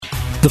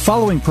The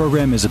following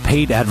program is a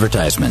paid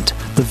advertisement.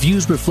 The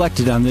views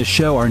reflected on this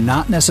show are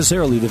not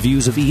necessarily the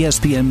views of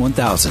ESPN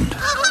 1000.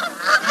 Follow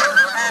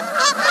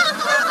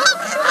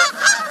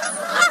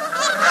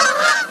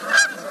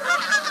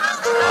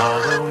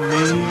me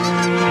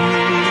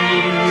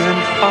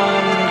and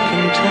find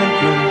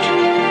contentment.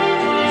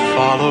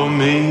 Follow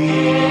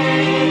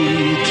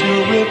me to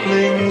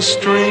rippling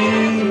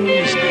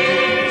streams.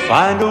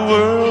 Find a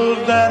world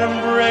that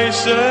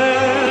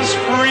embraces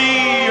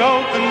free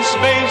open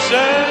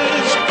spaces.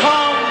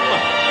 Come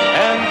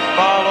and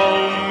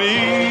follow me.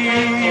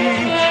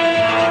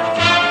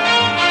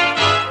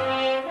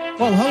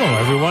 Well, hello,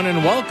 everyone,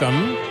 and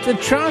welcome to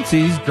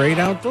Chauncey's Great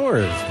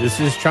Outdoors. This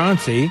is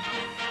Chauncey.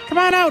 Come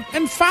on out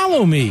and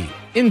follow me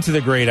into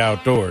the great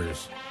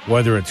outdoors.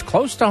 Whether it's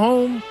close to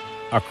home,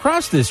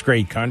 across this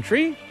great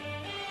country,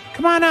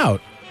 come on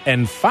out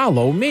and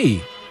follow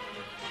me.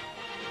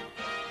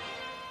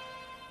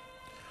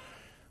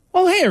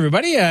 Well, hey,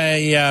 everybody.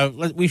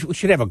 We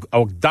should have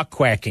a duck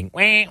quacking.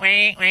 I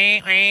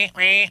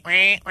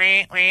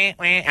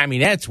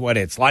mean, that's what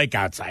it's like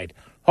outside.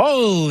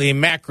 Holy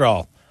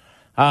mackerel.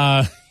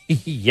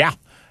 Yeah.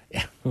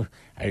 It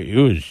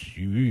was,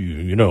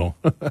 you know,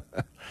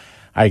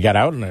 I got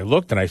out and I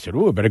looked and I said,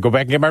 ooh, I better go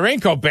back and get my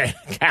raincoat back.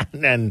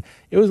 And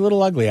it was a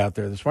little ugly out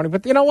there this morning.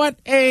 But you know what?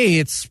 Hey,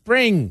 it's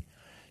spring.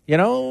 You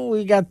know,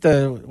 we got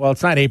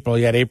it's not April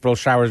yet. April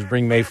showers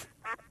bring May.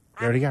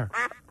 There they are.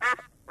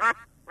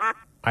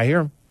 I hear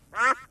them.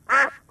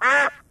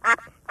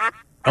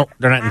 Oh,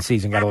 they're not in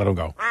season. Got to let them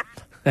go.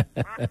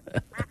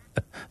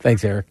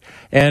 Thanks, Eric.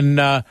 And,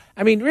 I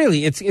mean,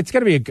 really, it's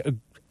going to be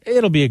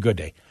it'll be a good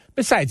day.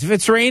 Besides, if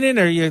it's raining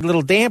or you're a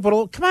little damp,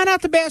 come on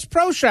out to Bass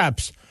Pro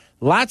Shops.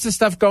 Lots of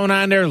stuff going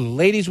on there.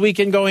 Ladies'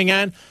 weekend going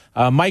on.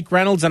 Mike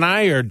Reynolds and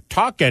I are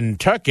talking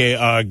turkey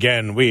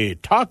again. We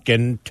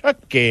talking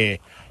turkey.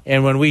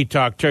 And when we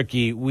talk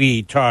turkey,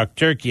 we talk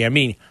turkey. I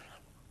mean,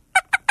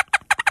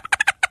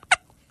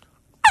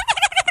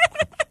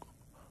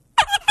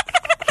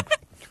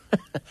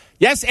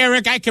 yes,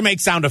 Eric, I can make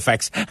sound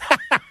effects.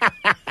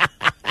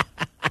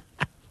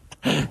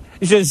 You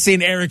should have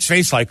seen Eric's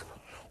face like,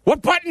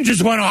 what button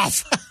just went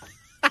off?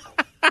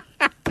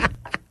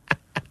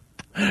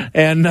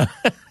 And,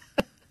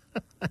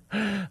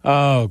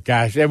 oh,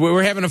 gosh.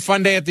 We're having a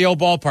fun day at the old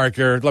ballpark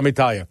here, let me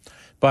tell you.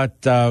 But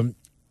we're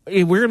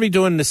going to be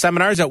doing the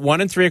seminars at 1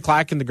 and 3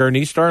 o'clock in the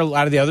Gurnee store. A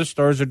lot of the other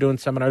stores are doing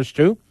seminars,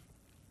 too.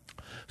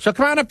 So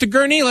come on up to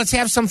Gurnee. Let's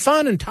have some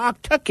fun and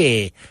talk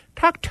turkey.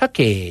 Talk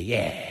turkey,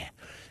 yeah.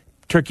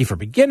 Turkey for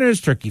beginners,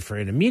 turkey for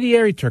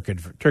intermediary,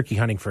 turkey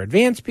hunting for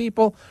advanced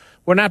people.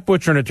 We're not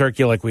butchering a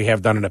turkey like we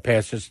have done in the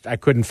past. Just I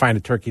couldn't find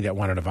a turkey that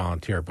wanted to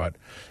volunteer, but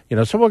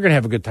so we're going to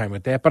have a good time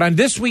with that. But on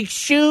this week's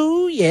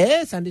show,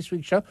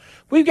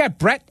 we've got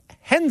Brett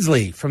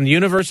Hensley from the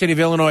University of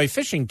Illinois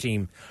fishing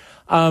team.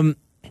 Down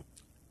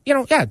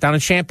in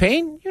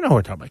Champaign, you know what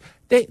we're talking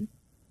about.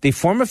 They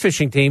form a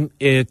fishing team.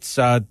 It's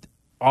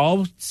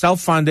all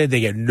self-funded.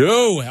 They get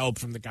no help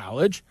from the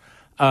college.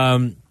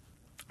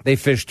 They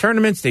fish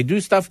tournaments. They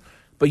do stuff.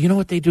 But you know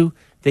what they do?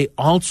 They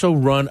also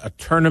run a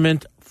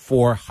tournament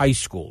for high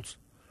schools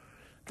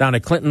down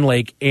at Clinton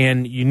Lake.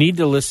 And you need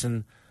to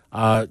listen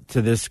to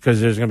this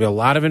because there's going to be a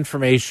lot of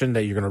information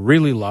that you're going to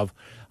really love.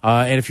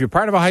 And if you're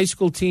part of a high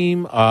school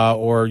team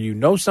or you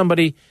know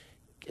somebody,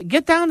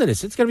 get down to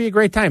this. It's going to be a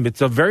great time.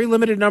 It's a very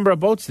limited number of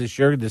boats this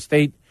year. The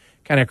state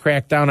kind of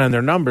cracked down on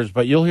their numbers,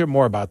 but you'll hear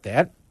more about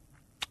that.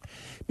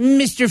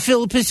 Mr.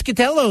 Phil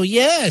Piscatello,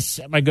 yes,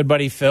 my good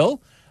buddy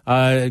Phil.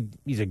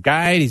 He's a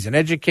guide. He's an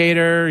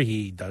educator.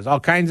 He does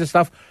all kinds of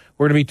stuff.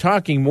 We're going to be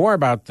talking more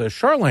about the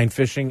shoreline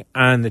fishing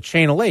on the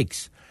chain of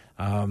lakes.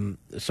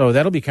 So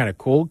that'll be kind of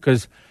cool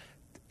because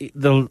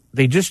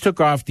they just took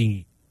off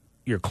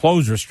your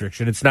close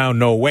restriction. It's now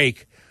no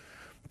wake.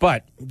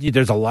 But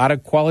there's a lot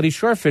of quality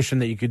shore fishing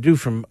that you could do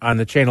on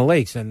the chain of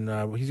lakes. And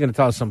he's going to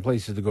tell us some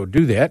places to go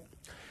do that.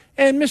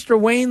 And Mr.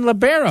 Wayne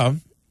Libera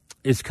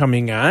is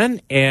coming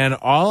on. And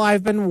all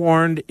I've been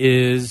warned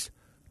is,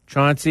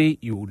 Chauncey,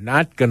 you're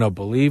not going to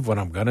believe what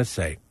I'm going to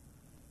say.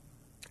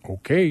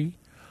 Okay.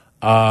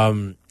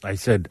 I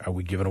said, are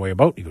we giving away a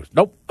boat? He goes,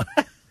 nope.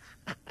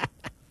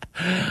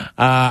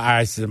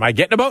 I said, am I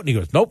getting a boat? And he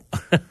goes, nope.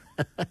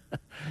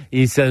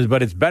 He says,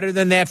 but it's better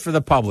than that for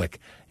the public.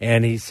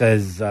 And he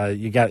says,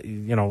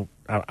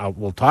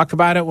 we'll talk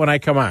about it when I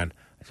come on.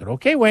 I said,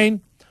 okay,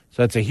 Wayne.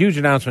 So that's a huge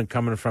announcement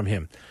coming from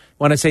him. I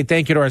want to say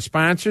thank you to our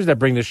sponsors that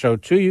bring the show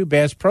to you,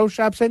 Bass Pro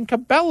Shops and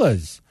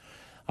Cabela's.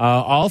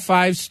 All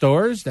 5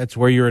 stores, that's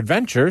where your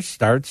adventure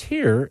starts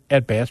here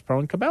at Bass Pro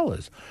and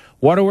Cabela's.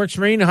 Waterworks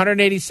Marine,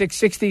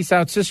 18660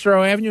 South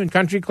Cicero Avenue in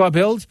Country Club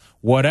Hills.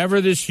 Whatever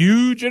this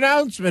huge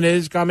announcement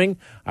is coming,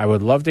 I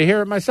would love to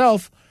hear it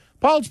myself.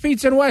 Paul's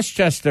Pizza in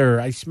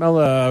Westchester. I smell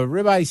a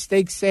ribeye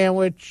steak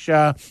sandwich.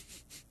 And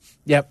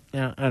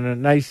a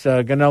nice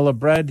ganella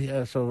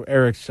bread. So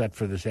Eric's set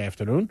for this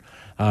afternoon.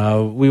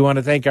 We want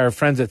to thank our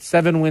friends at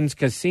Seven Winds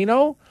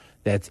Casino.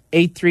 That's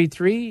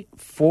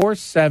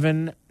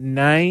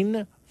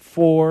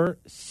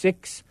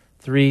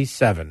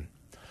 833-479-4637.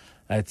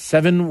 at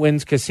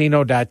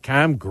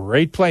 7windscasino.com.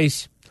 Great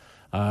place.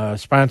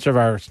 Sponsor of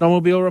our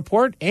snowmobile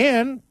report,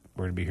 and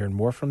we're going to be hearing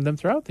more from them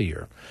throughout the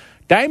year.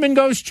 Diamond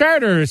Ghost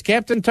Charters,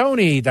 Captain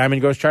Tony,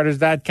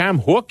 DiamondGhostCharters.com,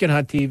 Hook and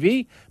Hunt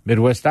TV,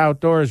 Midwest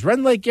Outdoors,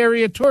 Rend Lake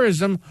Area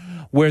Tourism,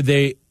 where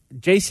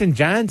Jason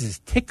Johns is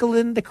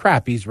tickling the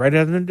crappies right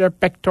under their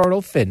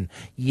pectoral fin.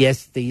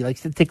 Yes, he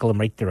likes to tickle them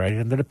right there, right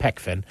under the pec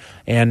fin.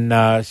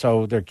 And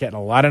so they're getting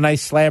a lot of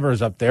nice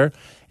slabbers up there.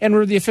 And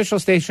we're the official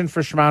station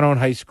for Shimano and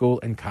high school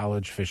and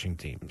college fishing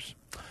teams.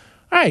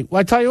 All right,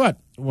 well, I tell you what,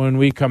 when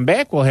we come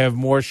back, we'll have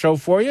more show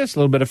for you, a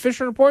little bit of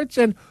fishing reports,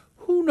 and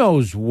who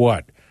knows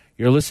what.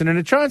 You're listening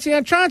to Chauncey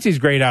on Chauncey's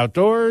Great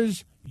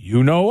Outdoors.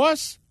 You know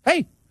us.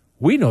 Hey,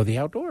 we know the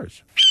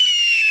outdoors.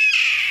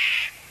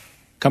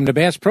 Come to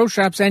Bass Pro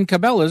Shops and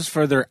Cabela's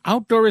for their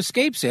Outdoor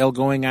Escape sale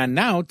going on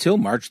now till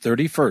March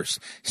 31st.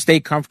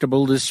 Stay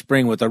comfortable this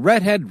spring with a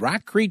Redhead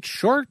Rock Creek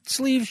short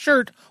sleeve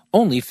shirt,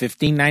 only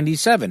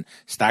 $15.97.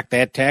 Stock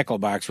that tackle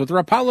box with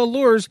Rapala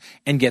lures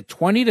and get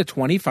 20 to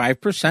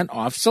 25%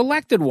 off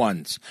selected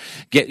ones.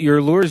 Get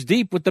your lures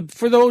deep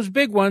for those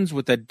big ones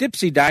with the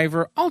Dipsy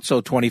Diver,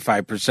 also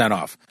 25%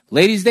 off.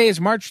 Ladies' Day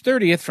is March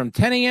 30th from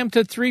 10 a.m.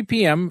 to 3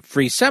 p.m.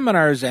 Free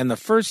seminars, and the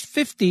first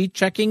 50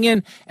 checking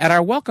in at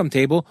our welcome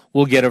table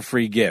will get a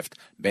free gift.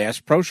 Bass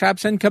Pro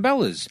Shops and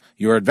Cabela's.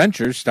 Your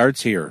adventure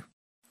starts here.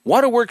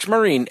 Waterworks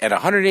Marine at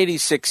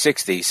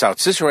 18660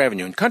 South Cicero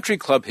Avenue in Country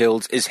Club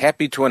Hills is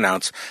happy to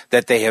announce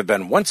that they have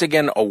been once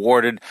again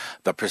awarded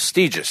the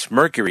prestigious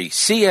Mercury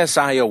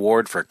CSI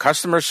Award for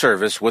customer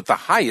service with the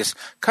highest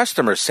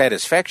customer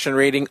satisfaction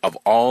rating of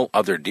all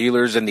other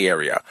dealers in the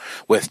area.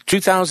 With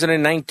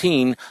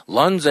 2019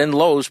 Lunds and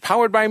Lows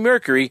powered by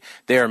Mercury,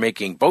 they are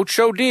making boat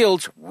show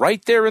deals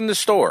right there in the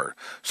store.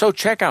 So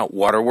check out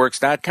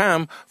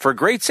waterworks.com for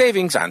great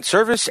savings on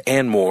service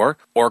and more,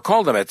 or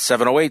call them at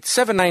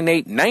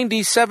 708-798-9700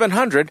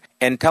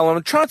 and tell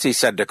them Chauncey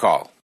said to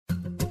call.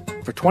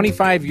 For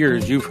 25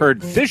 years, you've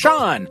heard Fish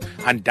On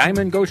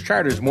Diamond Ghost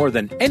Charters more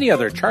than any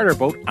other charter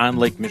boat on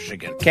Lake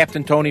Michigan.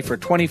 Captain Tony, for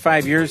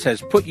 25 years,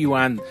 has put you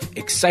on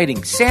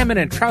exciting salmon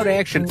and trout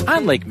action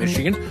on Lake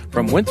Michigan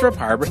from Winthrop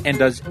Harbor and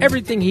does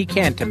everything he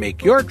can to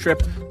make your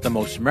trip the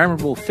most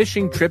memorable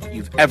fishing trip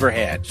you've ever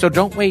had. So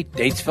don't wait.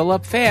 Dates fill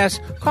up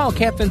fast. Call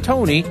Captain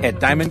Tony at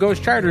Diamond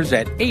Ghost Charters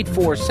at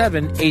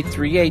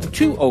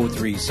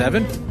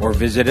 847-838-2037 or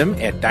visit him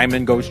at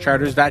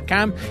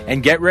DiamondGhostCharters.com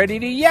and get ready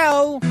to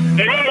yell.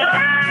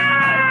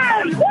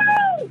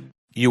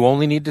 You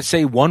only need to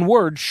say one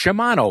word,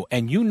 Shimano,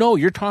 and you know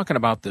you're talking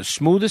about the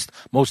smoothest,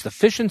 most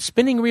efficient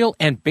spinning reel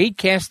and bait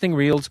casting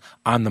reels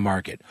on the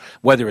market.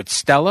 Whether it's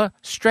Stella,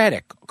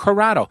 Stratic,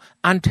 Corrado,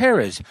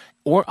 Antares,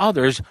 or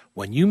others,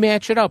 when you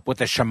match it up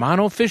with a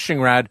Shimano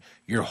fishing rod,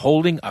 you're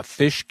holding a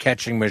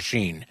fish-catching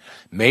machine.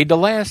 Made to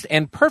last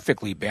and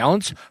perfectly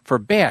balanced for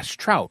bass,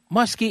 trout,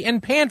 muskie,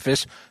 and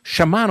panfish,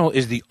 Shimano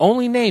is the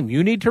only name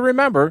you need to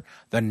remember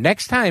the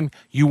next time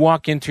you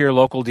walk into your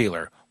local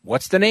dealer.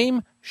 What's the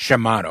name?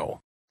 Shimano.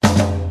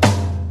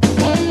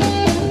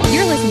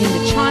 You're listening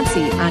to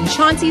Chauncey on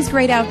Chauncey's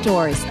Great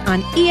Outdoors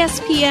on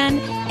ESPN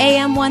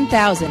AM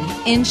 1000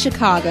 in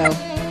Chicago.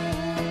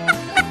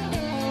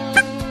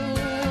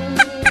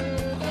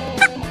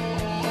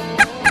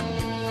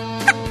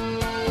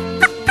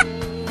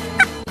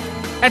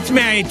 That's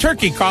my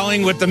turkey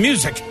calling with the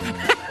music.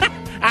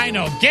 I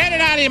know. Get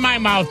it out of my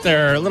mouth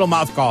there. A little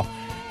mouth call.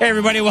 Hey,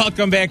 everybody.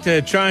 Welcome back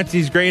to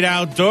Chauncey's Great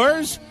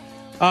Outdoors.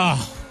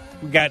 Oh,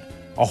 we got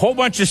a whole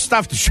bunch of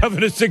stuff to shove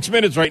into 6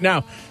 minutes right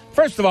now.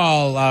 First of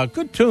all,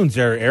 good tunes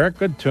there, Eric.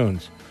 Good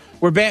tunes.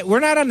 We're back. We're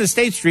not on the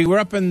State Street. We're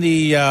up in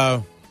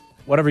the,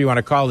 whatever you want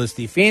to call this,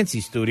 the fancy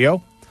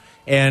studio.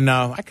 And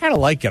I kind of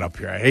like it up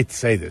here. I hate to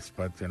say this,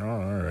 but, all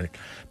right.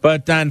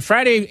 But on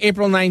Friday,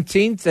 April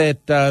 19th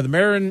at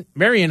the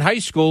Marion High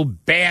School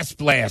Bass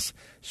Blast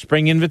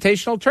Spring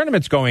Invitational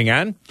Tournament's going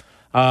on.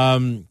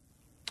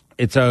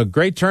 It's a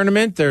great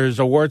tournament. There's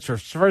awards for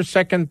first,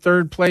 second,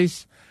 third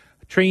place,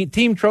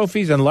 team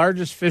trophies, and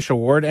largest fish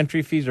award.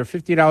 Entry fees are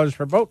 $50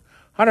 per boat,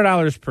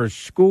 $100 per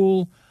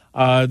school.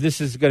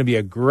 This is going to be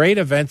a great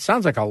event.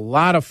 Sounds like a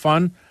lot of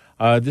fun.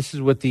 This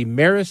is with the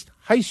Marist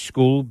High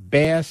School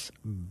Bass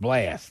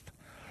Blast.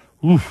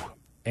 Oof.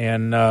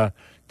 And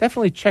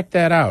definitely check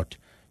that out.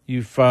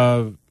 You've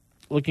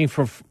looking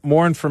for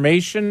more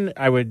information,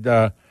 I would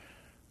go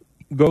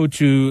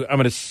to, I'm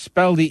going to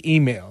spell the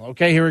email.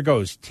 Okay, here it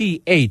goes.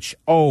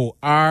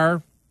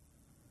 THOMOYA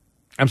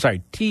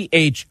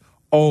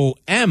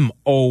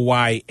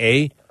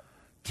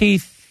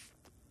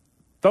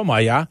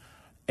Thomaya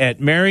at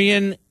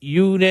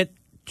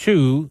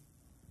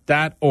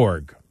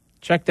MarionUnit2.org.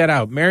 Check that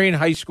out. Marion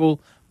High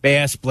School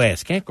Bass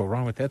Blast. Can't go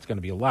wrong with that. It's going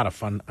to be a lot of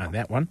fun on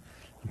that one.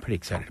 I'm pretty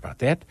excited about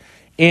that.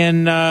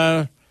 And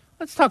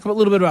let's talk a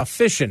little bit about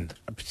fishing.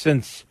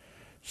 Since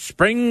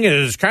spring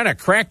is kind of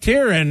cracked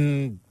here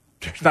and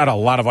there's not a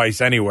lot of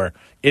ice anywhere,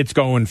 it's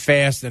going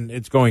fast, and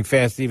it's going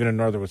fast even in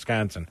northern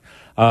Wisconsin.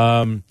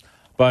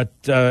 But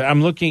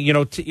I'm looking, you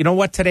know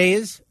what today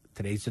is?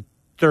 Today's the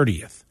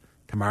 30th.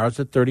 Tomorrow's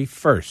the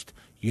 31st.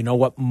 You know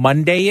what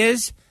Monday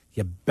is?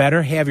 you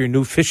better have your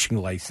new fishing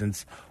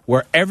license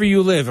wherever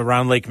you live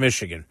around Lake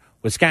Michigan,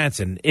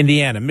 Wisconsin,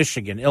 Indiana,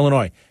 Michigan,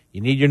 Illinois.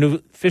 You need your new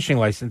fishing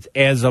license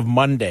as of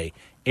Monday,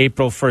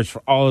 April 1st,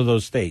 for all of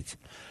those states.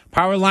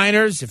 Power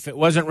liners, if it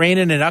wasn't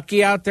raining and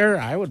ucky out there,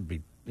 I would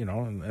be,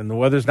 and the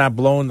weather's not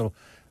blowing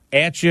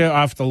at you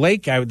off the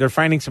lake. They're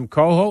finding some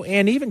coho,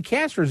 and even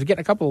casters are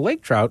getting a couple of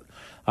lake trout,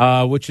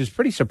 which is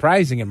pretty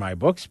surprising in my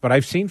books. But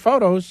I've seen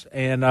photos,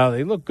 and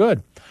they look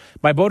good.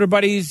 My boater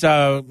buddies,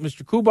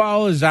 Mr.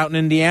 Kubal, is out in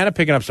Indiana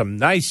picking up some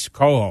nice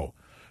coho.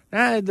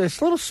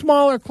 It's a little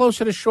smaller,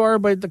 closer to shore,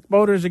 but the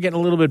boaters are getting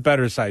a little bit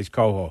better sized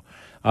coho.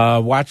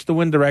 Watch the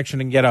wind direction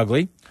and get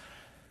ugly.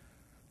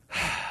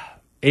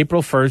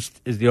 April 1st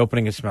is the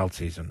opening of smelt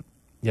season.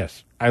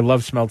 Yes, I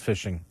love smelt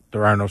fishing.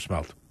 There are no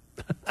smelt.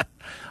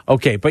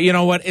 Okay, but you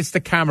know what? It's the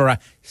camera.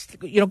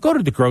 Go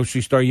to the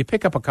grocery store. You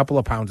pick up a couple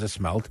of pounds of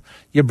smelt.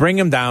 You bring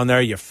them down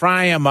there. You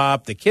fry them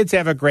up. The kids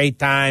have a great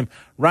time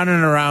running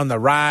around the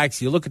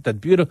rocks. You look at the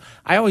beautiful.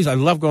 I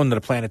love going to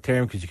the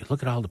planetarium because you can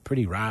look at all the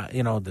pretty rock,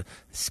 the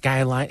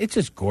skyline. It's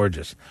just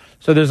gorgeous.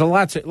 So there's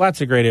lots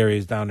of great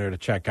areas down there to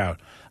check out.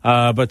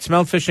 But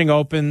smelt fishing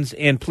opens,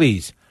 and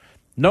please,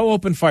 no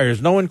open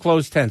fires, no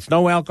enclosed tents,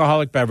 no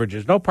alcoholic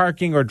beverages, no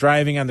parking or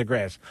driving on the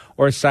grass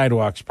or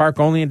sidewalks.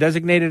 Park only in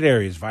designated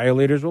areas.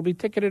 Violators will be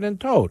ticketed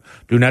and towed.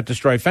 Do not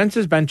destroy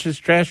fences, benches,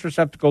 trash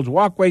receptacles,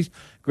 walkways,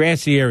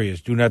 grassy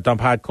areas. Do not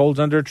dump hot coals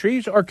under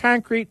trees or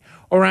concrete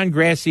or on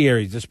grassy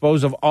areas.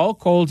 Dispose of all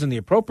coals in the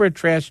appropriate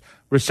trash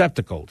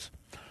receptacles.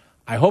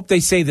 I hope they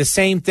say the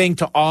same thing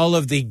to all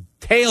of the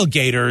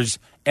tailgaters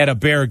at a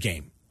Bear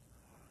game.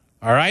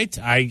 All right?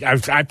 I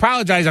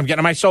apologize. I'm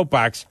getting on my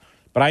soapbox.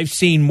 But I've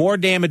seen more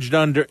damage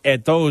done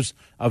at those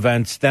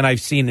events than I've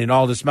seen in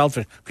all the smelt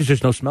fish, because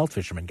there's no smelt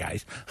fishermen,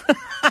 guys.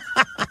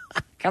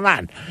 Come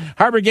on.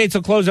 Harbor gates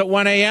will close at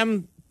 1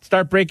 a.m.,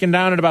 start breaking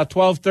down at about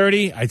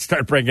 12:30. I'd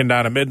start breaking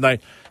down at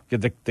midnight.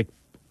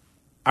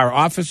 Our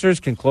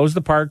officers can close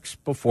the parks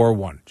before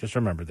 1. Just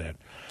remember that.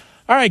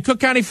 All right, Cook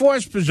County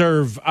Forest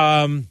Preserve.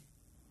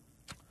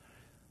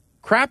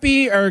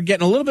 Crappie are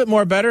getting a little bit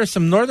more better.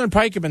 Some northern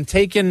pike have been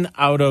taken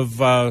out of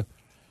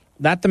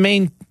not the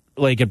main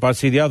lake at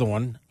Bussey, the other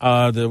one,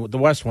 the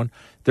west one.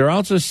 They're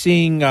also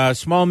seeing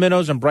small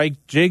minnows and bright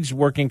jigs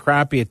working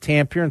crappie at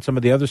Tampier and some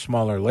of the other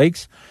smaller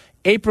lakes.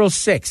 April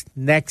 6th,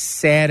 next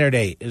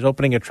Saturday, is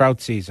opening a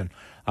trout season.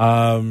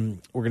 We're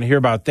going to hear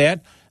about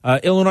that.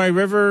 Illinois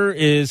River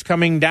is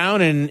coming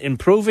down and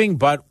improving,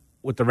 but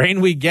with the rain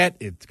we get,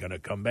 it's going to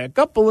come back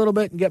up a little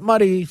bit and get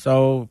muddy,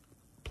 so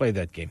play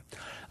that game.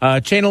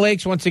 Chain of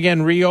Lakes, once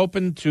again,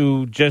 reopened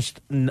to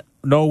just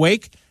no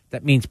wake.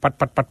 That means putt,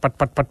 putt, putt, putt,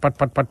 putt, putt, putt,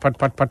 putt, putt, putt,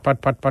 putt, putt,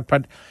 putt, putt, putt,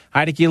 putt.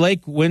 Heideke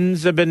Lake,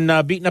 winds have been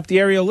beating up the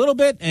area a little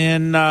bit.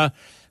 And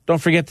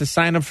don't forget to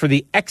sign up for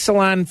the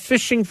Exelon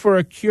Fishing for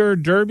a Cure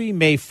Derby,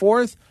 May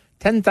 4th.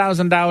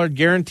 $10,000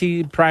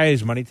 guaranteed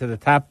prize money to the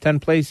top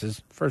 10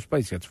 places. First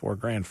place gets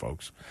 $4,000,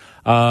 folks.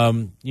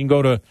 You can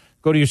go to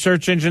your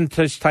search engine,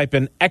 just type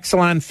in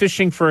Exelon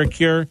Fishing for a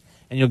Cure,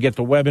 and you'll get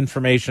the web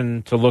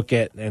information to look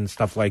at and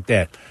stuff like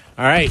that.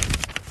 All right.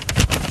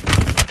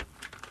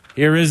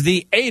 Here is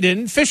the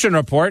Aiden Fishing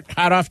Report,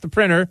 hot off the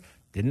printer.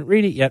 Didn't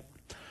read it yet.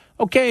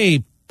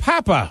 Okay,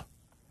 Papa.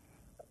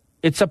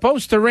 It's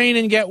supposed to rain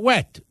and get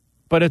wet,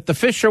 but if the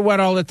fish are wet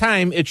all the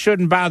time, it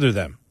shouldn't bother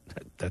them.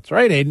 That's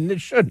right, Aiden,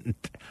 it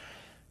shouldn't.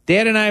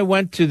 Dad and I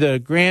went to the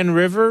Grand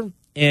River,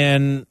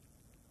 and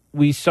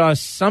we saw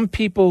some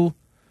people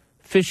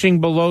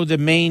fishing below the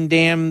main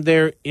dam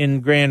there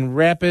in Grand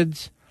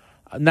Rapids.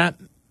 Not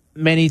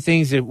many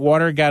things. The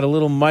water got a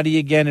little muddy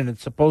again, and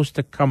it's supposed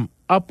to come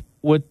up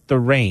with the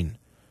rain.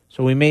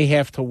 So we may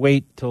have to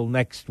wait till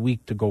next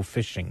week to go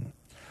fishing.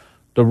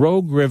 The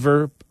Rogue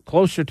River,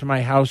 closer to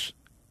my house,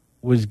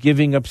 was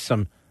giving up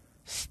some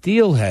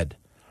steelhead.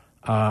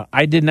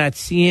 I did not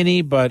see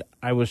any, but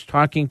I was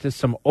talking to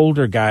some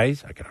older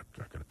guys. I gotta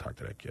talk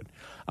to that kid.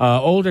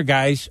 Older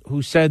guys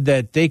who said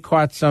that they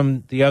caught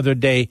some the other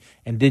day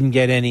and didn't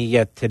get any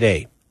yet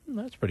today.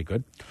 That's pretty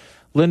good.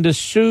 Linda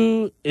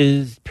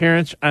Sue's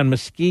parents on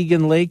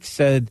Muskegon Lake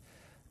said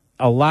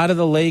a lot of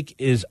the lake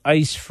is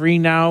ice-free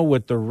now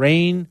with the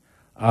rain.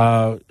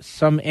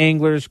 Some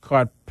anglers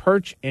caught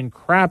perch and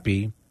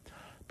crappie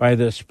by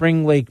the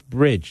Spring Lake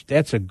Bridge.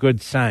 That's a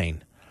good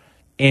sign.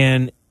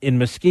 And in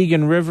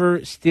Muskegon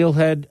River,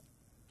 steelhead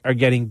are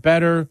getting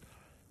better.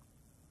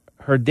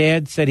 Her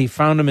dad said he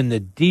found them in the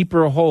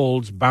deeper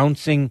holes,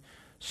 bouncing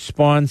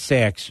spawn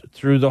sacks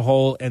through the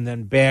hole and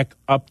then back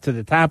up to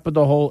the top of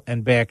the hole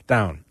and back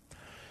down.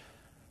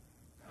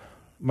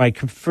 My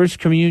first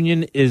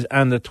communion is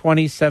on the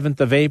 27th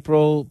of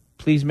April.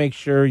 Please make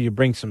sure you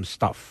bring some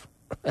stuff.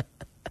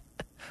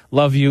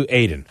 Love you,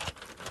 Aiden.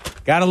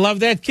 Gotta love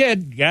that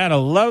kid. Gotta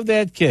love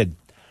that kid.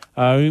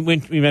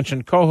 We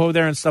mentioned coho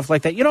there and stuff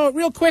like that. You know,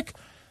 real quick,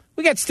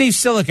 we got Steve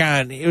Sillick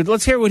on.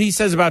 Let's hear what he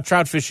says about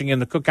trout fishing in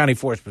the Cook County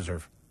Forest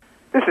Preserve.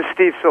 This is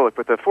Steve Sillick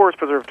with the Forest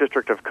Preserve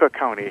District of Cook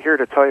County, here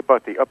to tell you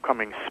about the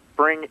upcoming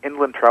spring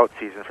inland trout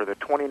season for the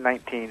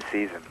 2019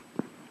 season.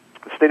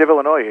 The state of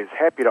Illinois is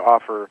happy to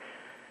offer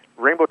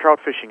rainbow trout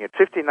fishing at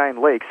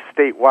 59 lakes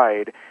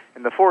statewide,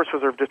 and the Forest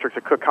Preserve District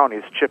of Cook County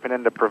is chipping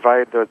in to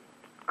provide the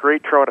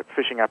great trout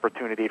fishing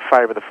opportunity at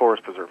 5 of the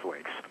Forest Preserve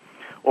lakes.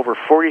 Over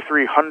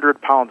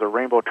 4,300 pounds of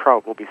rainbow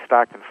trout will be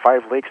stocked in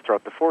 5 lakes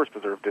throughout the Forest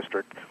Preserve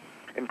District,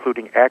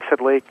 including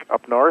Axhead Lake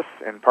up north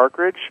and Park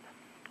Ridge,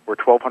 where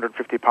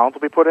 1,250 pounds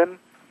will be put in,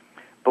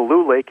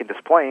 Bellew Lake in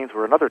Des Plaines,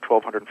 where another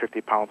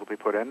 1,250 pounds will be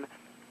put in,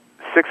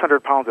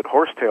 600 pounds at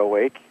Horsetail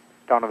Lake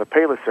down in the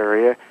Palos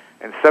area,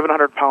 and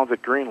 700 pounds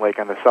at Green Lake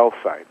on the south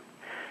side.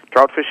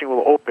 Trout fishing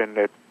will open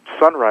at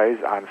sunrise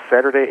on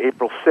Saturday,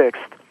 April 6th,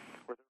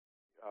 with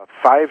a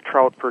 5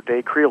 trout per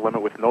day creel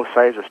limit with no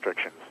size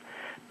restrictions.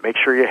 Make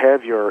sure you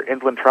have your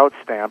inland trout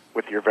stamp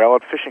with your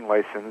valid fishing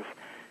license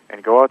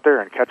and go out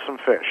there and catch some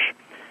fish.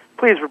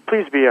 Please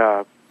be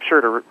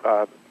sure to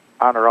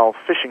honor all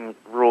fishing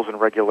rules and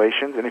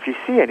regulations, and if you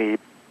see any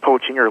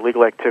poaching or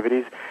illegal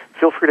activities,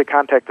 feel free to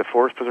contact the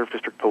Forest Preserve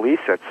District Police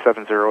at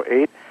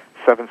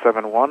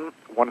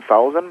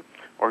 708-771-1000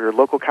 or your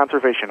local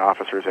conservation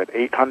officers at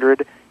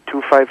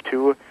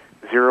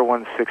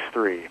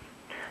 800-252-0163.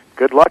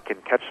 Good luck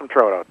and catch some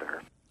trout out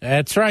there.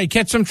 That's right.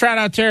 Catch some trout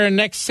out there. And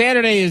next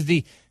Saturday is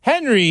the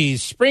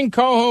Henry's Spring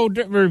Coho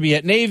Derby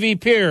at Navy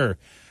Pier.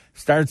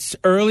 Starts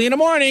early in the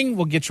morning.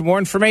 We'll get you more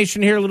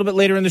information here a little bit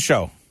later in the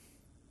show.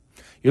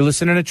 You're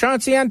listening to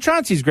Chauncey on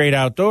Chauncey's Great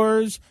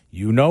Outdoors.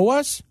 You know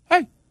us.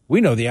 Hey,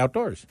 we know the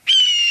outdoors.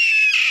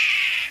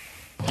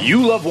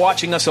 You love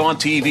watching us on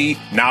TV?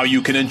 Now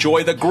you can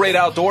enjoy the great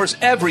outdoors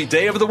every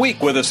day of the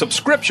week with a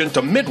subscription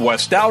to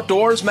Midwest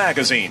Outdoors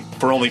magazine.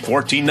 For only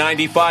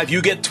 $14.95,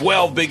 you get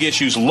 12 big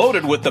issues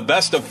loaded with the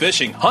best of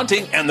fishing,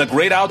 hunting, and the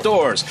great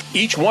outdoors.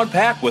 Each one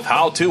packed with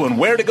how-to and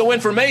where-to-go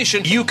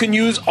information you can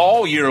use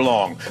all year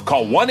long.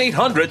 Call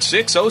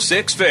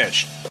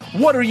 1-800-606-FISH.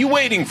 What are you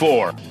waiting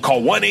for?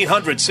 Call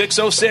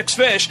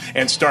 1-800-606-FISH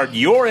and start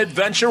your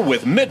adventure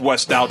with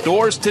Midwest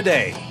Outdoors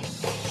today.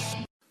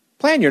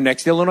 Plan your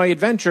next Illinois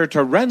adventure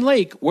to Wren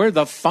Lake, where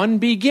the fun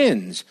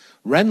begins.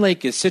 Wren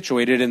Lake is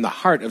situated in the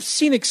heart of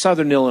scenic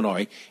southern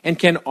Illinois and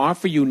can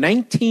offer you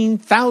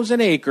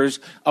 19,000 acres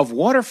of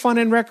water fun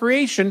and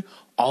recreation,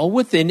 all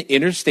within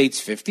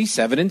Interstates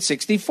 57 and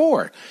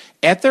 64.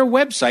 At their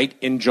website,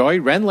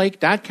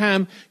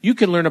 enjoywrenlake.com, you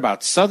can learn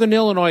about southern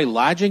Illinois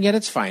lodging at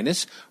its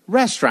finest,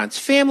 restaurants,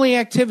 family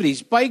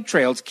activities, bike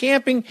trails,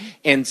 camping,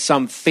 and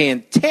some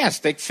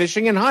fantastic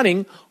fishing and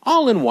hunting,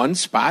 all in one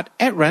spot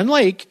at Wren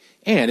Lake.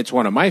 And it's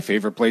one of my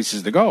favorite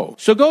places to go.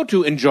 So go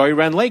to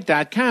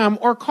enjoywrenlake.com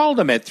or call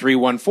them at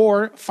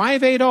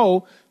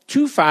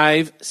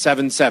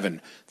 314-580-2577.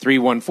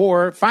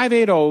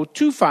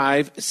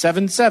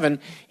 314-580-2577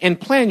 and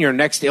plan your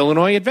next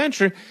Illinois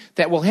adventure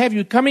that will have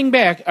you coming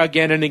back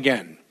again and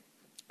again.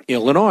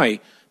 Illinois,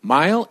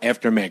 mile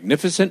after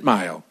magnificent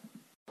mile.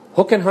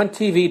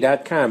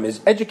 HookandHuntTV.com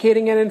is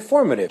educating and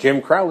informative.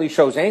 Jim Crowley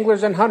shows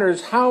anglers and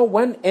hunters how,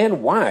 when,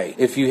 and why.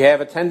 If you have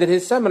attended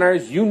his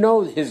seminars, you know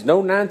his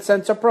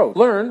no-nonsense approach.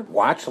 Learn,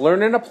 watch,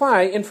 learn, and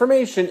apply.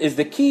 Information is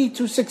the key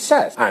to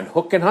success on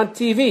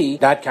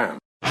HookandHuntTV.com.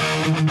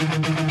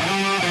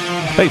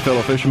 Hey,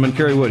 fellow fishermen,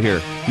 Kerry Wood here.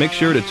 Make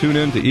sure to tune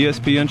in to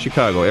ESPN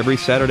Chicago every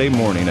Saturday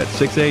morning at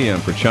 6 a.m.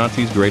 for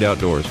Chauncey's Great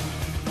Outdoors.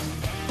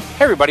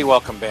 Hey everybody,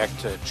 welcome back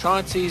to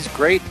Chauncey's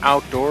Great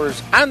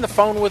Outdoors. On the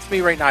phone with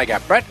me right now, I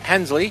got Brett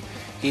Hensley.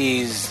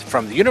 He's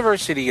from the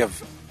University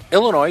of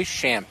Illinois,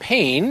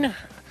 Champaign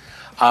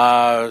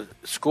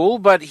School,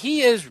 but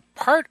he is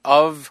part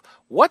of,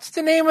 what's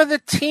the name of the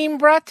team,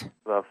 Brett?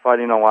 The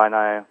Fighting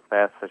Illini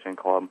Bass Fishing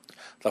Club.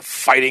 The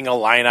Fighting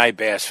Illini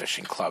Bass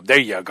Fishing Club. There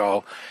you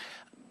go.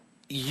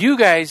 You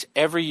guys,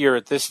 every year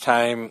at this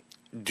time,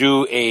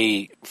 do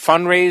a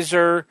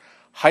fundraiser,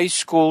 high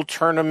school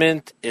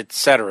tournament,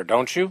 etc.,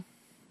 don't you?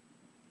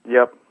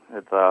 Yep,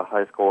 it's a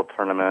high school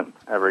tournament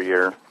every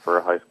year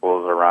for high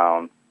schools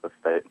around the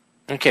state.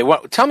 Okay,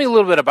 well, tell me a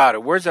little bit about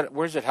it. Where's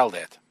it held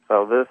at?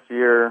 So this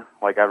year,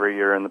 like every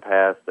year in the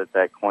past, it's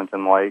at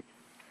Clinton Lake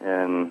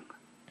in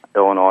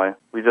Illinois.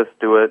 We just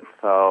do it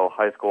so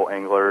high school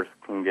anglers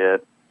can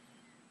get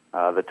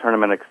the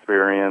tournament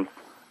experience,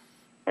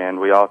 and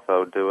we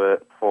also do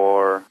it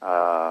for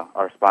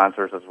our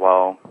sponsors as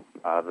well.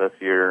 This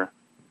year,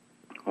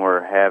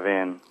 we're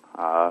having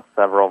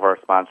several of our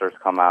sponsors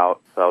come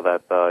out so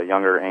that the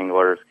younger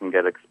anglers can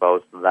get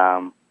exposed to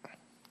them,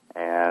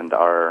 and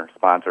our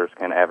sponsors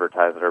can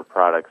advertise their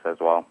products as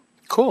well.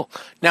 Cool.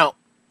 Now,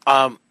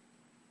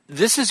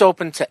 this is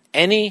open to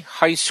any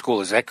high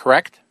school, is that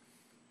correct?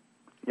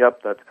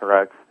 Yep, that's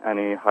correct.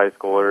 Any high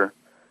schooler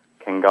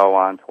can go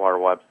onto our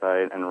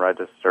website and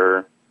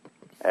register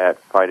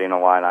at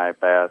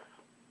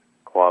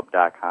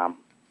fightingillinibassclub.com.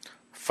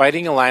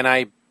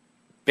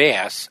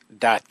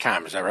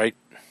 fightingillinibass.com, is that right?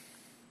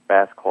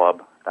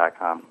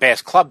 Bassclub.com.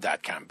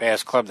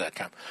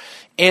 Bassclub.com.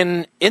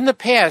 And in the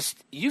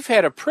past, you've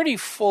had a pretty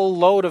full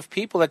load of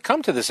people that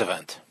come to this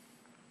event.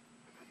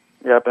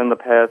 Yep, in the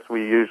past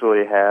we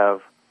usually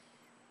have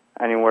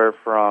anywhere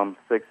from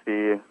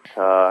 60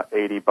 to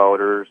 80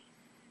 boaters.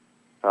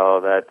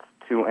 So that's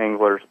 2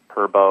 anglers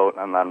per boat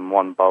and then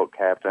 1 boat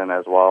captain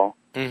as well.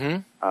 Mm-hmm.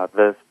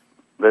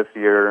 this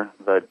year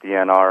the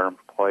DNR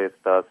placed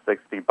a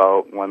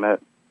 60-boat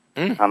limit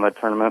on the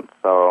tournament,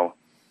 so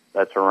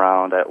that's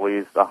around at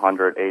least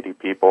 180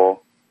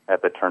 people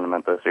at the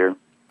tournament this year.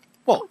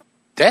 Well,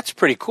 that's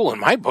pretty cool in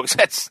my books.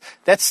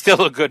 That's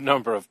still a good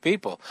number of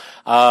people.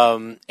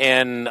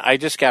 And I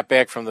just got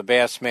back from the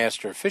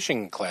Bassmaster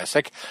Fishing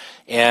Classic,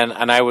 and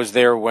I was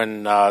there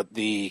when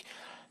the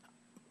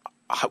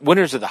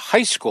winners of the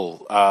high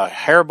school,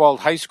 Harbald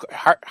High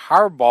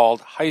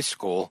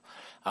School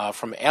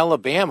from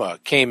Alabama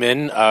came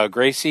in,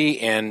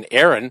 Gracie and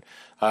Aaron,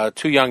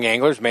 two young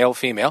anglers, male,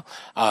 female,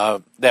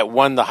 that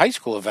won the high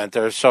school event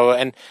there. So,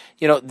 and,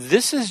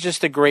 this is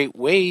just a great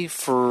way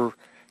for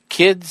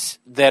kids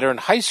that are in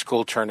high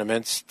school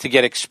tournaments to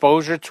get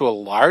exposure to a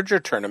larger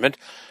tournament,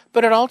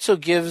 but it also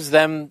gives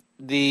them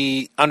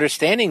the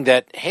understanding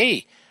that,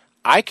 hey,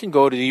 I can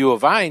go to the U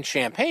of I in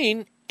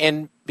Champaign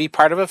and be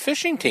part of a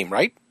fishing team,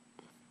 right?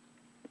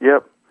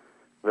 Yep.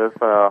 This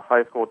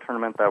high school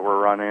tournament that we're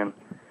running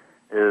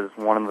is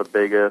one of the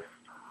biggest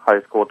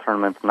high school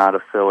tournaments not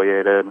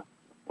affiliated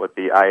with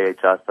the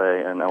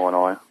IHSA in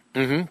Illinois.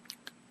 Mm-hmm.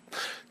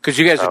 Because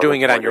you guys are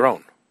doing it on your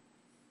own.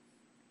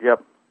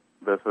 Yep.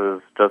 This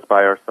is just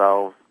by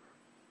ourselves,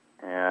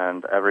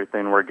 and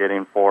everything we're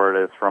getting for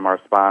it is from our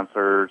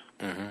sponsors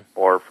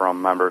or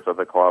from members of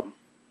the club.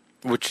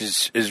 Which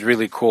is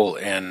really cool.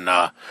 And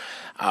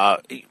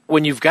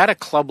when you've got a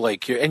club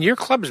like your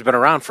club's been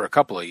around for a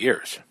couple of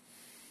years.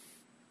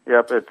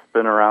 Yep, it's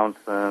been around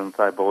since,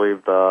 I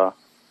believe, the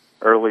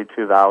early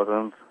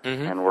 2000s,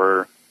 and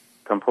we're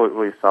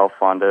completely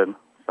self-funded,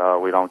 so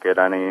we don't get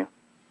any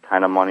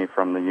kind of money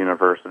from the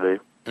university.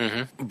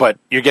 But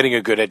you're getting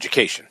a good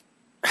education.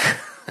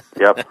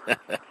 Yep,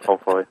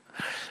 hopefully.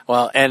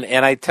 Well,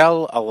 and I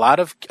tell a lot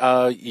of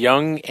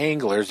young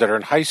anglers that are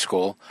in high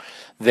school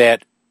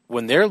that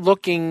when they're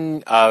looking,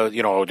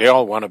 they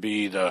all want to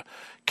be the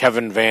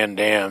Kevin Van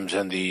Dams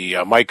and the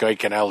Mike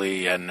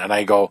Iaconelli, and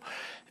I go,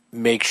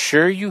 make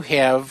sure you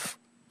have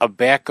a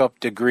backup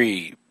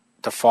degree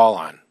to fall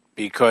on,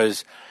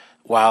 because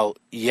while,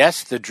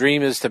 yes, the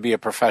dream is to be a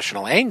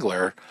professional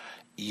angler,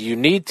 you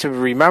need to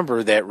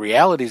remember that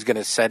reality is going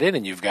to set in,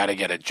 and you've got to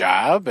get a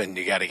job, and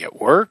you got to get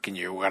work, and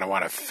you're going to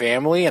want a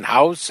family and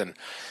house, and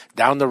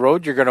down the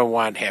road you're going to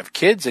want to have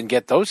kids and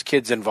get those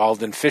kids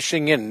involved in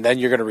fishing, and then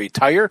you're going to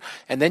retire,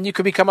 and then you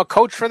could become a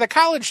coach for the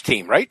college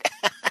team, right?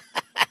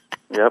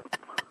 Yep.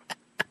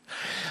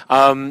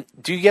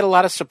 Do you get a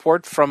lot of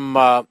support from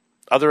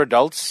other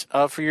adults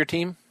for your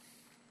team?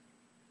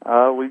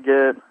 We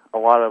get a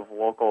lot of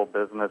local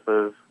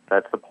businesses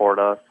that support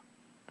us,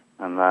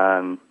 and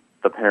then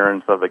the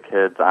parents of the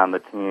kids on the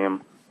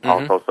team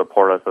also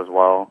support us as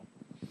well.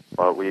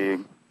 But we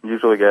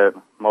usually get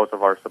most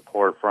of our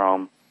support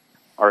from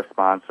our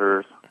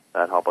sponsors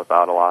that help us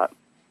out a lot.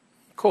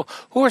 Cool.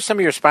 Who are some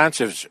of your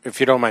sponsors, if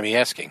you don't mind me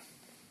asking?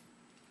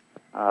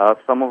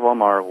 Some of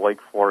them are Lake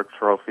Fork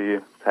Trophy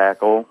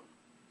Tackle.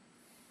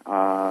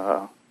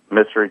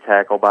 Mystery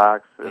Tackle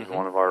Box is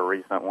one of our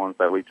recent ones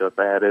that we just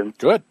added.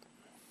 Good.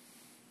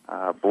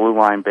 Blue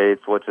Line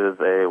Baits, which is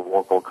a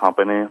local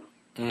company.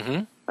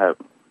 That,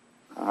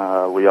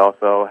 we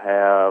also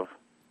have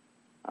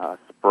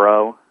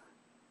Spro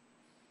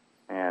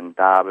and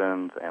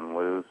Dobbins and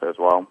Lew's as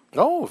well.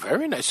 Oh,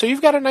 very nice. So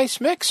you've got a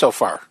nice mix so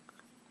far.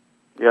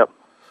 Yep.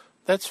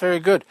 That's very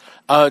good.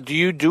 Do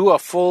you do a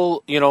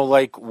full,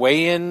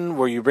 weigh-in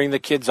where you bring the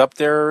kids up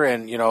there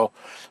and,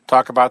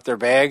 talk about their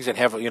bags and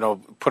have,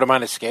 put them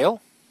on a scale?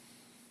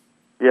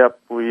 Yep.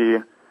 We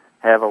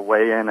have a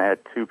weigh-in at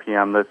 2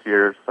 p.m. this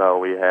year, so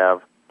we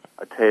have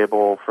a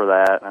table for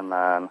that and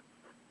then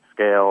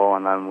scale,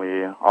 and then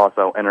we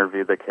also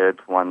interview the kids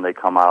when they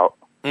come up,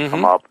 and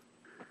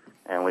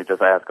we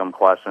just ask them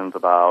questions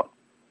about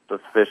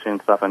just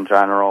fishing stuff in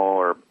general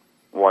or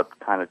what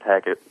kind of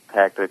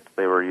tactics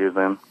they were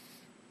using.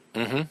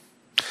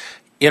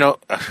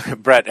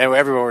 Brett,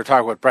 everyone we're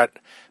talking with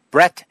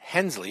Brett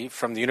Hensley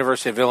from the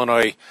University of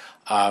Illinois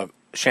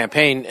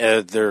Champaign,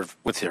 they're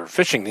with their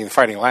fishing team,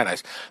 Fighting Illini.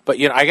 But,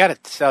 I got to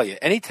tell you,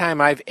 anytime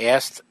I've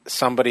asked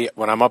somebody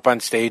when I'm up on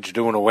stage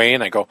doing a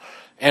weigh-in, I go,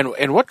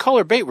 and what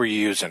color bait were you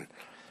using?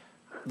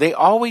 They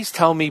always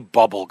tell me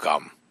bubble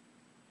gum.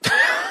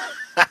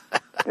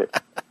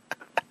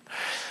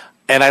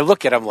 And I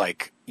look at them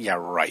like, yeah,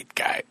 right,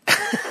 guy.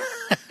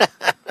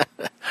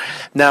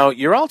 Now,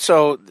 you're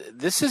also,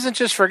 this isn't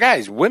just for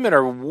guys. Women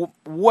are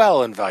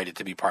well invited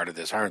to be part of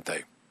this, aren't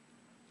they?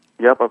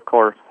 Yep, of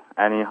course.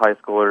 Any high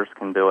schoolers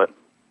can do it.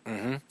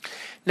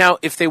 Now,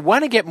 if they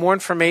want to get more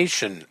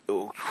information,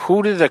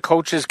 who do the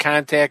coaches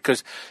contact?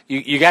 Because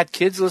you got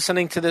kids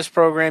listening to this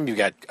program, you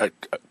got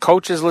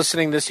coaches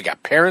listening to this, you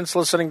got parents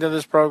listening to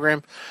this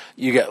program,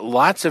 you got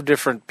lots of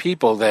different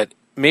people that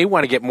may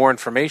want to get more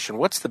information.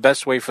 What's the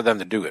best way for them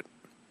to do it?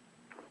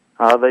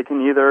 They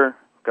can either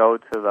go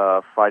to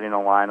the Fighting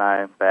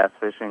Illini Bass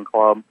Fishing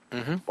Club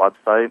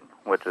website,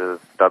 which is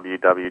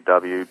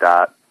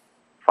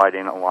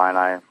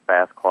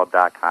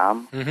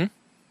www.fightingillinibassclub.com,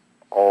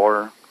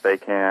 or they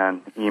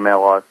can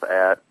email us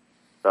at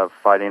the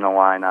Fighting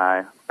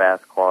Illini Bass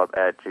Club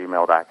at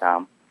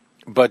gmail.com.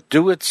 But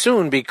do it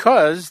soon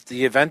because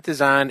the event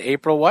is on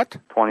April what?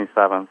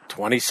 27th.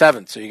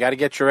 27th. So you got to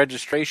get your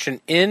registration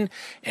in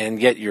and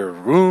get your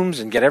rooms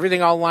and get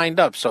everything all lined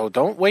up. So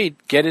don't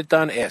wait. Get it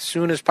done as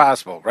soon as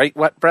possible. Right,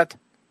 what, Brett?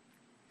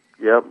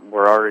 Yep,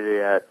 we're already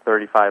at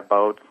 35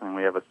 boats, and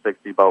we have a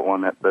 60-boat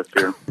limit this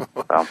year.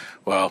 So.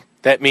 Well,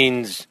 that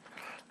means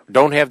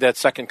don't have that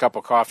second cup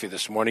of coffee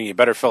this morning. You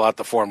better fill out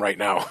the form right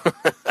now.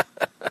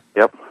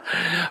 Yep.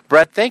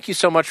 Brett, thank you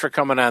so much for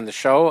coming on the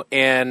show.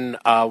 And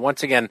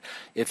once again,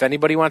 if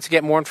anybody wants to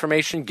get more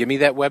information, give me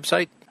that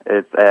website.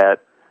 It's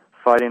at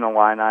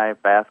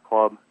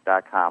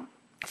fightingillinibassclub.com.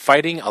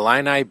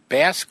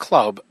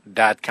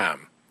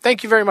 fightingillinibassclub.com.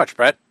 Thank you very much,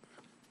 Brett.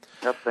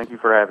 Yep, thank you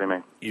for having me.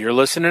 You're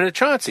listening to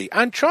Chauncey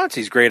on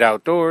Chauncey's Great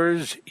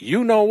Outdoors.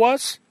 You know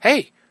us.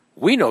 Hey,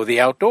 we know the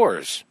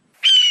outdoors.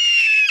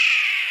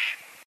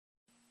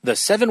 The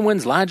Seven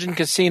Winds Lodge and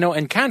Casino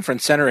and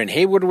Conference Center in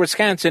Hayward,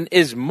 Wisconsin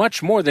is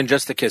much more than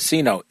just a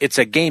casino. It's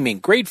a gaming,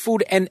 great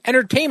food, and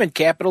entertainment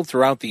capital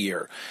throughout the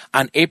year.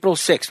 On April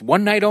 6th,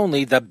 one night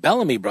only, the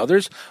Bellamy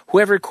Brothers, who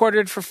have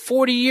recorded for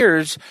 40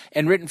 years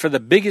and written for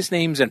the biggest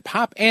names in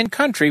pop and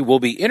country,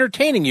 will be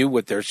entertaining you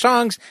with their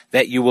songs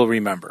that you will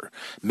remember.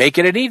 Make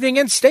it an evening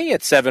and stay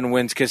at Seven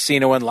Winds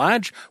Casino and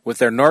Lodge with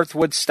their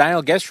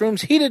Northwood-style guest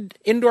rooms, heated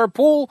indoor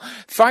pool,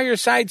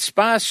 fireside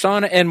spa,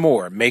 sauna, and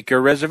more. Make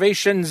your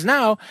reservations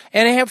now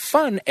and have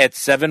fun at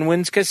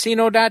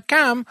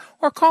sevenwindscasino.com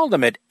or call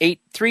them at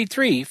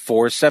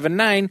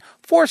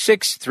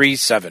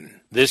 833-479-4637.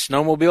 This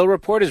snowmobile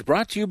report is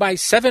brought to you by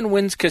Seven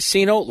Winds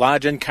Casino,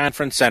 Lodge, and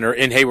Conference Center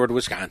in Hayward,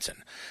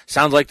 Wisconsin.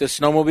 Sounds like the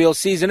snowmobile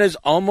season is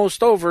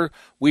almost over.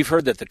 We've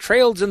heard that the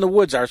trails in the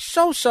woods are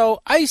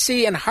so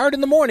icy and hard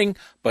in the morning,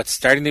 but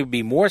starting to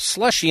be more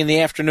slushy in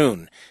the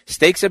afternoon.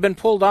 Stakes have been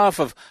pulled off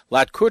of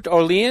La Courte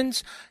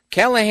Orleans,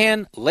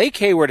 Callahan, Lake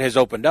Hayward has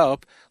opened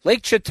up.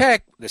 Lake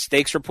Chetek, the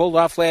stakes were pulled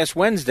off last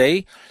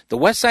Wednesday. The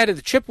west side of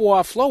the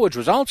Chippewa Flowage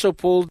was also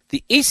pulled.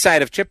 The east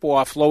side of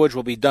Chippewa Flowage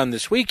will be done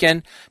this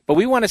weekend. But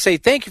we want to say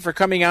thank you for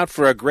coming out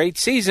for a great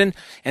season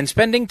and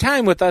spending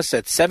time with us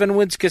at Seven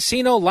Winds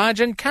Casino,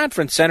 Lodge, and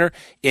Conference Center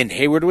in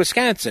Hayward,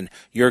 Wisconsin,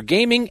 your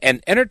gaming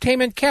and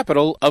entertainment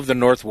capital of the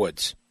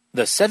Northwoods.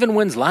 The Seven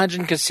Winds Lodge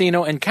and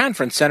Casino and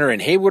Conference Center in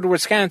Hayward,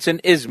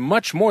 Wisconsin is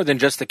much more than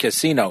just a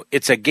casino.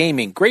 It's a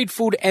gaming, great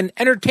food, and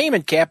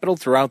entertainment capital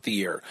throughout the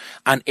year.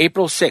 On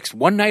April 6th,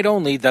 one night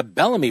only, the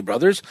Bellamy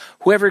Brothers,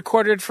 who have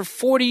recorded for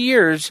 40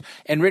 years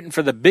and written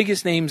for the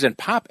biggest names in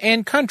pop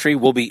and country,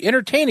 will be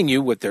entertaining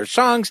you with their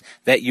songs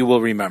that you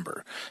will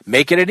remember.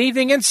 Make it an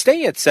evening and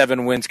stay at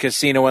Seven Winds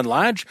Casino and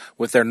Lodge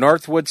with their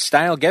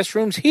Northwood-style guest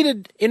rooms,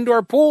 heated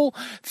indoor pool,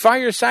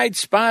 fireside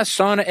spa,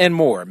 sauna, and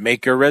more.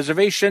 Make your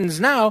reservations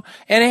now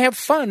and have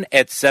fun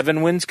at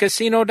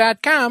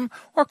sevenwindscasino.com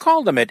or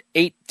call them at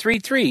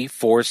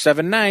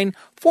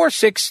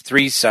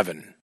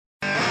 833-479-4637.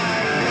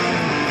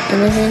 I'm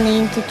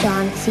listening to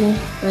Chauncey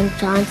on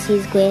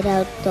Chauncey's Great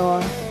Outdoor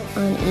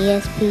on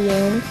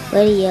ESPN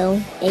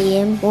Radio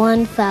AM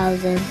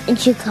 1000 in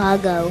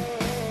Chicago.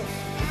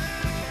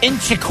 In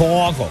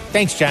Chicago.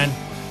 Thanks, John.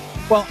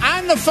 Well,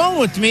 on the phone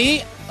with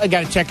me, I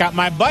got to check out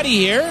my buddy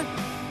here,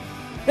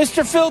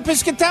 Mr. Phil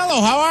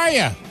Piscatello. How are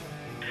you?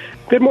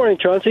 Good morning,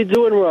 Chauncey.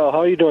 Doing well.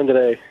 How are you doing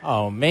today?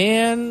 Oh,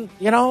 man.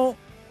 You know,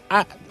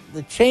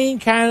 the chain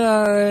kind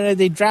of,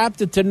 they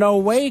dropped it to no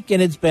wake,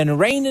 and it's been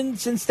raining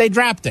since they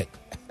dropped it.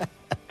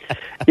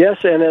 Yes,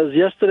 and as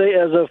yesterday,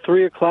 as of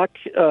 3 o'clock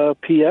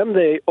p.m.,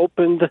 they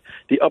opened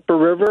the upper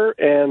river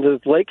and the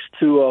lakes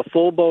to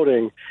full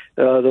boating.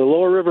 The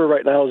lower river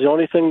right now is the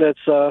only thing that's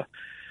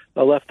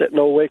left at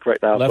no wake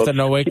right now. Left at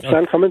no wake? Keeps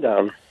on coming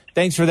down.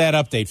 Thanks for that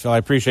update, Phil. I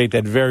appreciate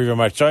that very, very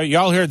much. So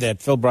y'all heard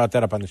that. Phil brought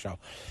that up on the show.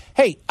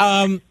 Hey,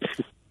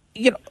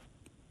 you know,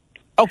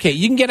 okay,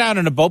 you can get out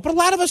on a boat, but a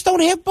lot of us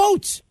don't have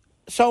boats.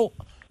 So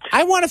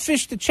I want to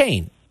fish the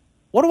chain.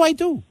 What do I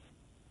do?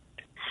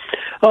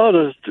 Oh,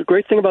 the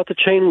great thing about the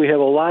chain, we have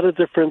a lot of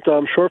different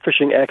shore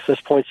fishing access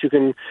points you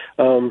can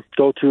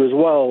go to as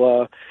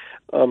well.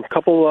 A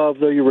couple of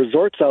the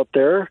resorts out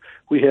there,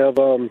 we have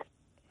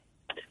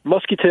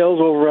Musky Tails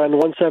over on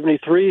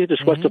 173,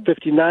 just west of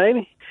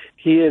 59.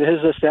 He and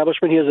his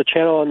establishment, he has a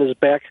channel on his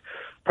back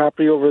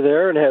property over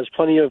there and has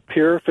plenty of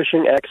pier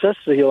fishing access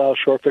that he allows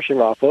shore fishing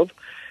off of.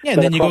 Yeah,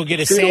 and then you go get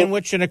a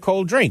sandwich and a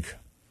cold drink.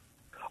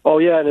 Oh,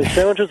 yeah, and his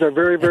sandwiches are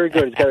very, very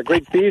good. He's got a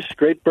great beef,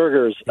 great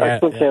burgers,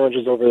 excellent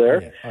sandwiches over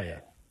there. Oh, yeah.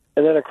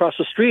 And then across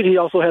the street, he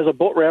also has a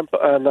boat ramp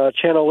on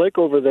Channel Lake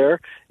over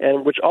there,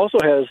 and which also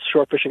has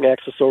shore fishing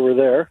access over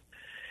there.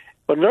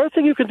 But another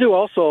thing you can do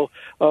also,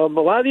 a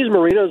lot of these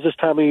marinas this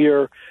time of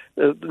year,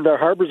 their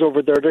harbors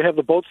over there, they have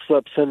the boat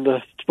slips, and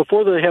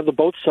before they have the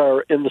boats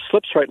are in the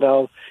slips right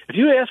now, if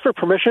you ask for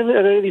permission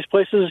at any of these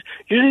places,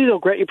 usually they'll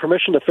grant you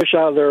permission to fish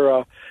out of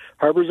their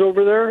harbors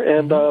over there,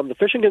 and the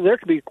fishing in there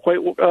can be quite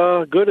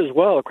good as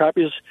well.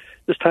 Crappies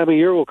this time of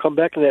year will come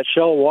back in that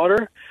shallow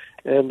water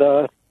and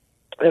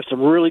have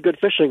some really good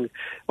fishing.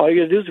 All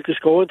you got to do is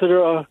just go into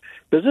their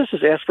business,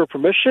 just ask for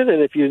permission,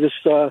 and if you just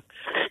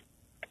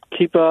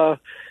keep your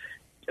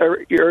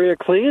area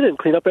clean and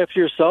clean up after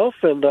yourself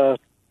and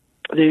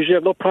they usually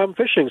have no problem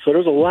fishing. So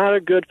there's a lot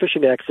of good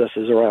fishing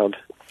accesses around.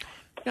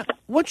 Now,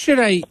 what should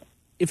I,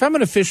 if I'm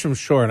going to fish from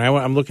shore and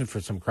I'm looking for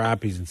some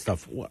crappies and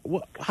stuff,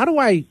 how do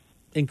I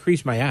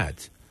increase my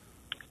odds?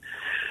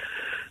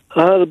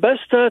 The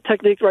best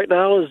technique right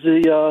now is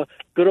the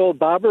good old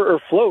bobber or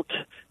float,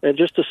 and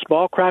just a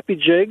small crappie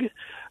jig,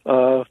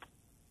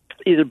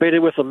 either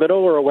baited with a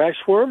minnow or a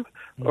waxworm,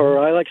 or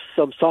I like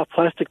some soft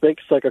plastic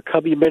baits like a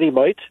Cubby Mini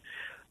Mite.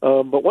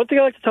 But one thing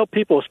I like to tell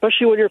people,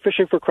 especially when you're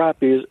fishing for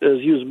crappies,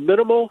 is use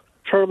minimal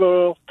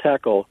terminal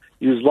tackle.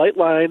 Use light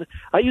line.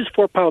 I use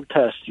 4-pound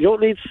test. You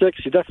don't need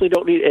 6. You definitely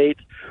don't need 8.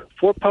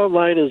 4-pound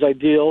line is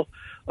ideal.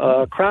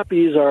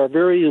 Crappies are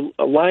very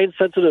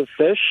line-sensitive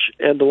fish,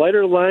 and the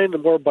lighter line, the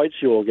more bites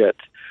you will get.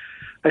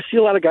 I see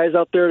a lot of guys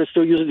out there that are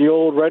still using the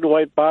old red and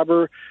white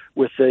bobber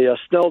with a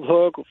snelled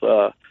hook, with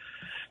a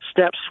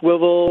snap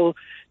swivel,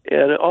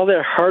 and all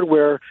that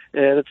hardware.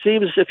 And it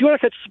seems if you want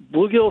to catch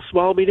bluegill,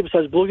 small,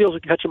 medium-sized bluegills, you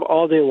can catch them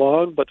all day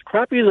long. But the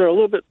crappies are a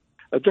little bit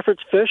a different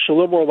fish, a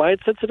little more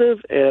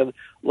line-sensitive, and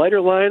lighter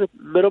line,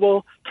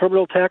 minimal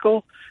terminal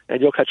tackle,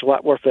 and you'll catch a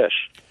lot more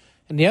fish.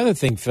 And the other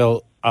thing,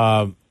 Phil,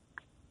 I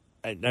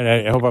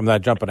hope I'm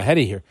not jumping ahead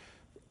of here.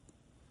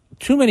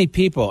 Too many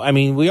people. I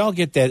mean, we all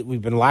get that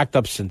we've been locked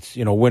up since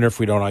winter if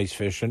we don't ice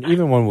fish, and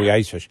even when we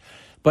ice fish.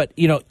 But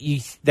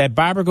that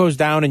bobber goes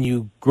down, and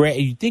you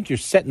think you're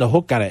setting the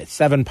hook on a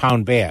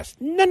 7-pound bass.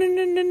 No.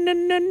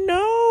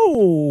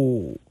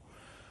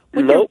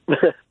 Nope.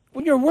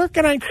 When you're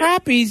working on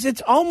crappies,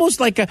 it's almost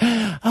like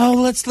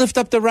let's lift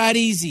up the rod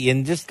easy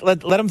and just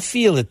let them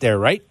feel it there,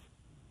 right?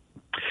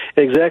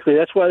 Exactly.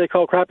 That's why they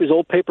call crappies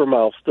old paper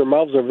mouths. Their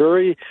mouths are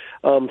very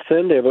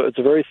thin. It's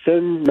a very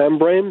thin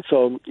membrane,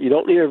 so you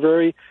don't need a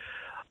very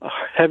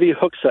heavy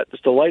hook set.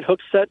 Just a light hook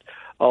set.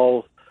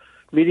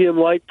 Medium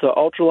light to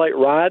ultralight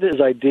rod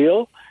is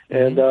ideal,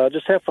 and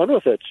just have fun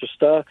with it. Just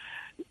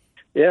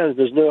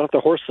there's no have to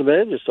horse them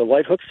in. Just a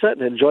light hook set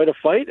and enjoy the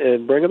fight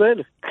and bring them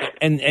in.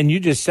 And you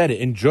just said it.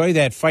 Enjoy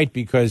that fight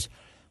because.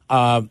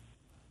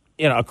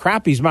 A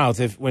crappie's mouth,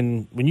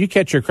 when you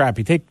catch your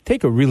crappie,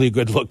 take a really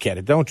good look at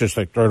it. Don't just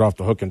throw it off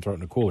the hook and throw it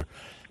in the cooler.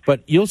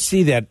 But you'll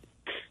see that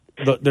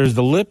there's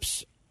the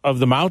lips of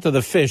the mouth of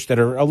the fish that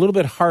are a little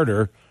bit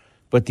harder,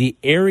 but the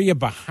area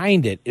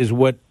behind it is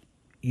what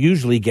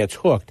usually gets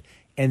hooked.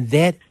 And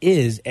that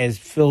is, as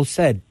Phil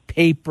said,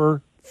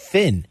 paper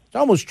thin. It's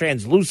almost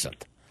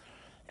translucent.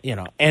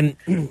 And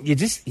you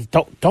just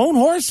don't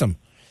horse them.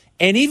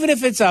 And even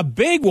if it's a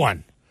big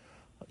one,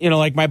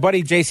 like my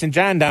buddy Jason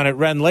John down at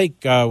Ren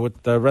Lake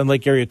with the Ren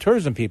Lake area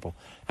tourism people.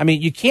 I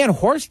mean, you can't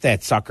horse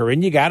that sucker,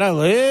 and you got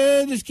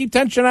to just keep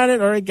tension on it.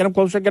 All right, get him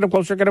closer.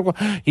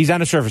 He's on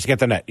the surface. Get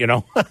the net,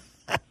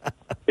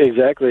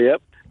 Exactly,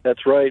 yep.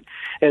 That's right.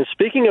 And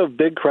speaking of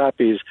big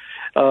crappies,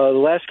 the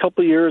last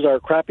couple of years, our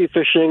crappie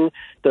fishing,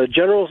 the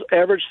general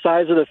average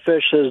size of the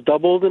fish has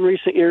doubled in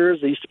recent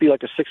years. They used to be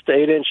like a 6 to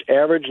 8 inch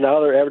average. Now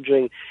they're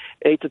averaging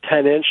 8 to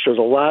 10 inch. There's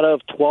a lot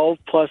of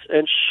 12-plus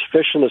inch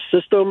fish in the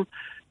system.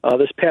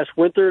 This past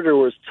winter, there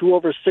was 2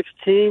 over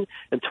 16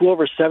 and 2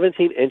 over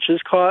 17 inches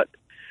caught,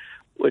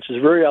 which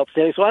is very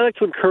outstanding. So I like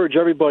to encourage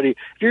everybody,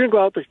 if you're going to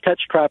go out to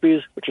catch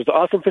crappies, which is an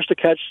awesome fish to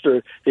catch,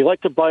 they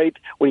like to bite.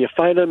 When you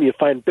find them, you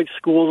find big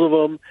schools of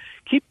them.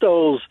 Keep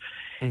those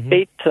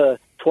 8 to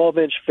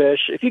 12-inch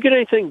fish. If you get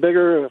anything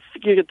bigger, if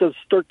you get those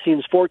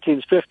 13s,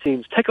 14s,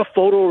 15s, take a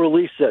photo,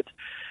 release it.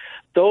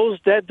 Doing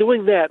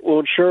that will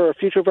ensure a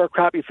future of our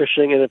crappie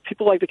fishing. And if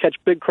people like to catch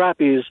big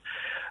crappies,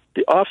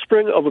 the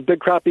offspring of a big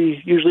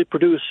crappie usually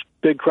produce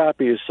big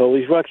crappies. So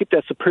if you want to keep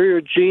that superior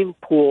gene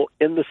pool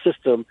in the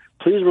system,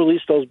 please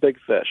release those big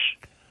fish.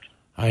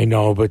 I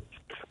know, but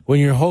when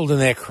you're holding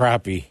that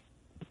crappie,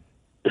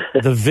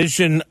 the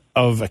vision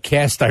of a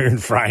cast iron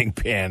frying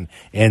pan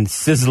and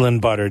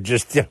sizzling butter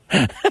just...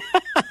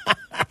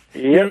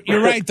 You're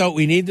right, though.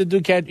 We need to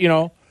do catch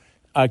and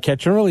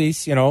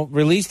release.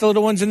 Release the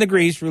little ones in the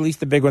grease, release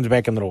the big ones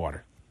back into the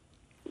water.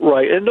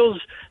 Right, and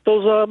those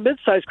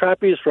mid-sized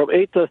crappies from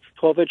 8 to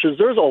 12 inches,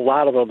 there's a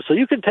lot of them. So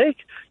you can take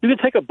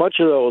a bunch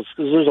of those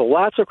because there's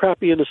lots of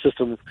crappie in the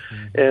system,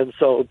 and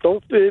so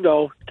don't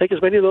take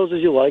as many of those as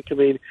you like. I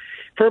mean,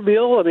 for a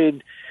meal,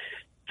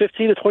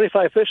 15 to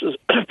 25 fish is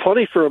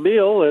plenty for a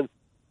meal, and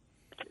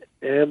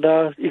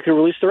you can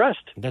release the rest.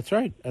 That's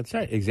right.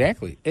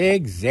 Exactly.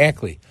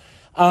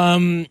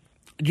 Do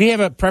you have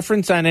a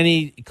preference on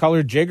any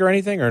colored jig or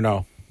anything, or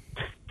no?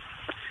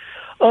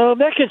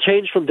 That can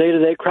change from day to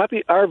day.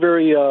 Crappie are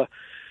very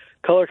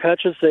color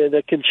conscious.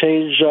 That can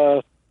change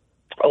a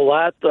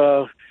lot.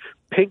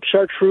 Pink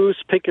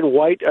chartreuse, pink and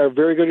white are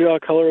very good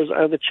colors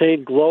on the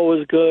chain. Glow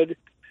is good.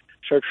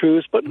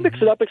 Chartreuse, but mix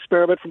it up,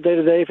 experiment from day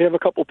to day. If you have a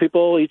couple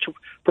people, each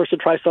person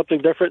tries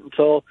something different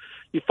until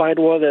you find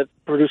one that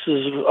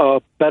produces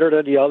better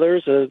than the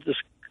others, and just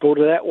go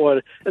to that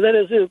one. And then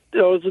as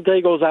the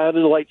day goes on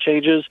and the light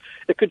changes,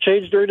 it could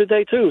change during the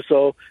day too.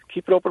 So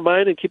keep an open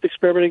mind and keep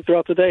experimenting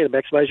throughout the day to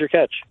maximize your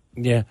catch.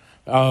 Yeah.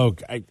 Oh,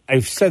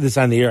 I've said this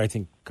on the air, I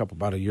think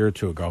about a year or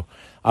two ago.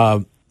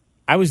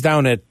 I was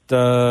down at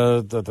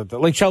the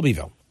Lake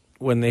Shelbyville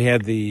when they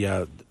had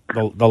the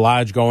the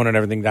lodge going and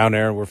everything down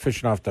there. We're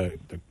fishing off the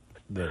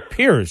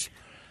piers.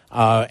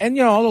 And,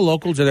 all the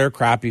locals are there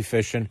crappie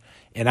fishing.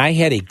 And I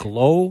had a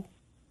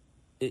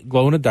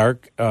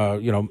glow-in-the-dark,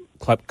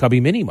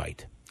 Cubby Mini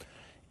Mite.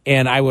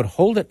 And I would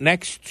hold it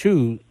next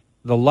to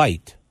the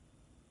light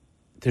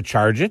to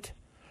charge it.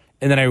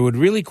 And then I would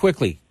really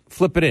quickly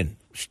flip it in.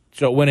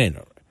 So it went in.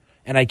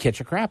 And I'd catch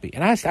a crappie.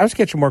 And I was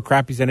catching more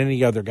crappies than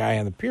any other guy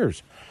on the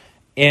piers.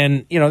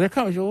 And, they're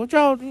coming, well,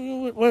 Joe,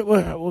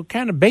 what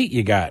kind of bait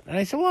you got? And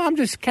I said, well, I'm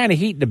just kind of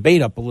heating the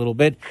bait up a little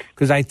bit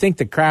because I think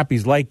the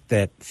crappies like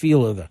that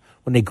feel of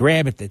when they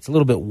grab it, it's a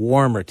little bit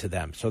warmer to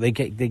them. So they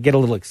get a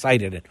little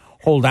excited and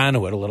hold on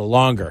to it a little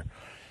longer.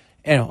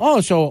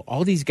 And, so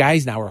all these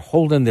guys now are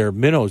holding their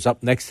minnows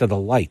up next to the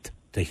light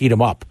to heat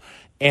them up.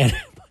 And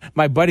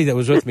my buddy that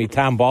was with me,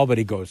 Tom Balbert,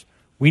 he goes,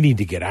 we need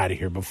to get out of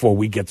here before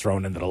we get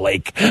thrown into the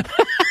lake.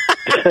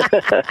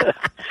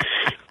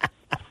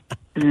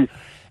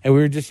 And we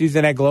were just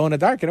using that glow in the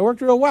dark, and it worked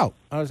real well.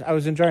 I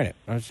was enjoying it.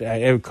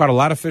 I caught a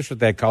lot of fish with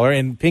that color,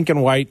 and pink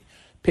and white.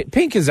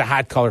 Pink is a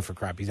hot color for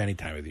crappies any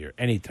time of the year.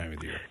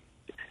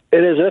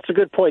 It is. That's a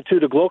good point, too.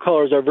 The glow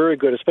colors are very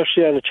good,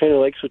 especially on the Chain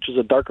of Lakes, which is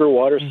a darker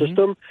water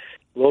system.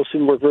 Glow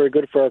seem work very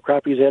good for our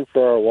crappies and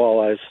for our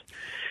walleyes.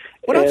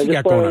 What else you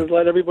got going on?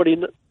 Let everybody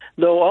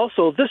know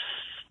also,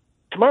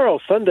 tomorrow,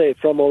 Sunday,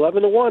 from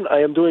 11 to 1,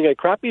 I am doing a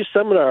crappie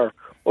seminar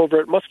over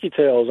at Muskie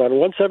Tails on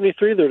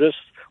 173. They're just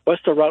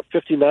west of Route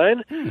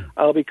 59.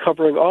 I'll be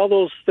covering all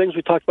those things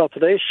we talked about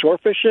today, shore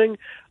fishing,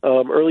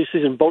 early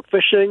season boat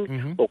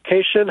fishing,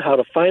 location, how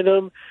to find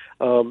them,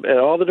 and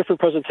all the different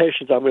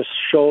presentations. I'm going to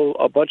show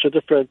a bunch of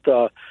different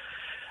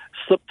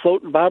slip,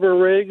 float, and bobber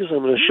rigs. I'm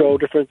going to show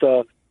different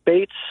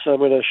baits. I'm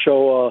going to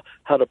show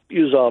how to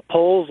use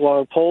poles,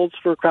 long poles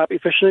for crappie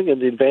fishing,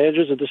 and the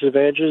advantages and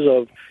disadvantages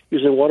of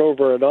using one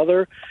over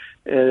another.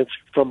 And it's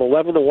from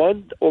 11 to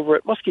 1 over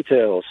at Muskie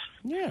Tails.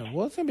 Yeah,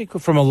 well, it's going to be cool.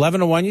 From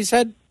 11 to 1, you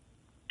said?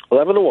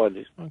 11 to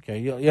 1. Okay.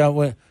 Yeah,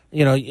 well,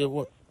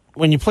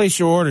 when you place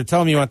your order, tell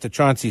them you want the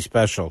Chauncey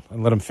special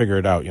and let them figure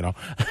it out,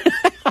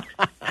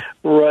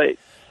 Right.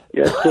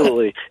 Yeah,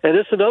 absolutely. And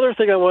this is another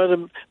thing I wanted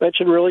to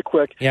mention really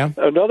quick. Yeah.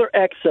 Another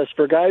access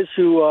for guys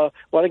who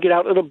want to get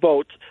out in a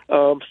boat.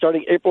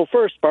 Starting April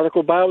 1st,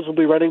 Barnacle Bobs will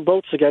be renting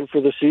boats again for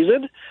the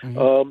season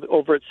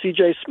over at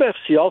C.J. Smith's.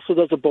 He also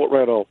does a boat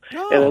rental.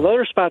 Oh. And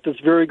another spot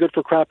that's very good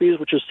for crappies,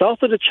 which is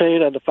south of the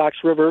chain on the Fox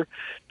River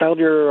down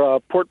near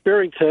Port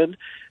Barrington,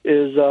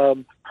 is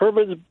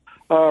Herman's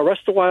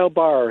Rest a While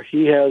Bar.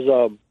 He has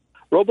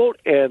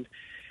rowboat and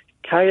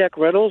kayak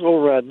rentals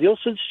over on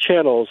Nielsen's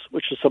Channels,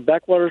 which is some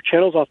backwater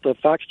channels off the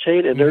Fox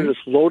chain, and they're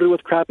just loaded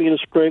with crappie in the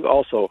spring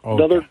also. Okay.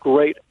 Another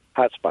great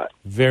hot spot.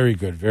 Very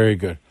good, very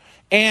good.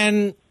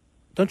 And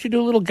don't you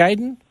do a little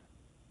guiding?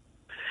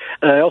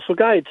 And I also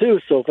guide, too,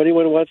 so if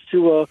anyone wants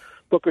to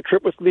book a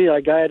trip with me,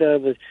 I guide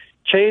on the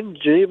chain,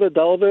 Geneva,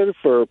 Delavan,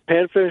 for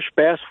panfish,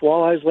 bass,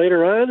 walleyes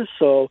later on,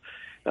 so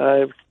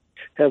I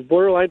have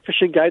borderline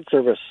fishing guide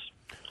service,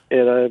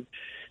 and I'm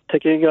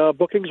taking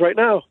bookings right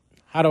now.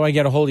 How do I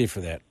get a hold of you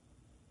for that?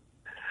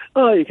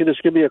 You can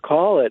just give me a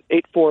call at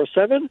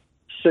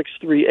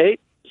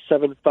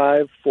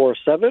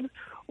 847-638-7547,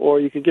 or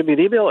you can give me an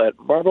email at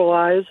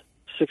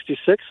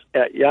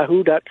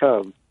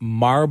marbleeyes66@yahoo.com.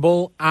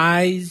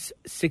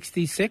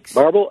 Marbleeyes66?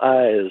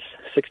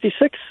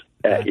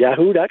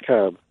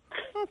 Marbleeyes66@yahoo.com.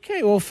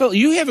 Okay, well, Phil,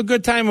 you have a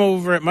good time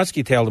over at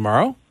Muskie Tail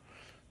tomorrow.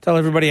 Tell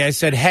everybody I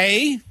said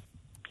hey,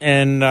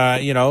 and,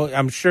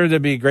 I'm sure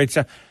there'll be a great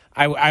time.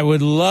 I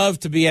would love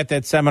to be at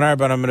that seminar,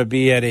 but I'm going to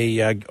be at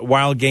a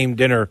wild game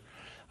dinner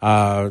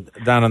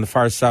down in the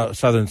far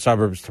southern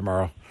suburbs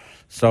tomorrow.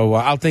 So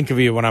I'll think of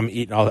you when I'm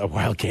eating all that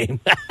wild game.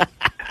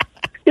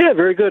 Yeah,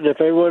 very good. If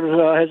anyone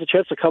has a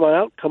chance to come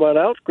on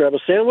out, grab a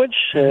sandwich,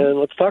 and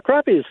let's talk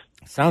crappies.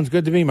 Sounds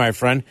good to me, my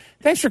friend.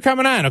 Thanks for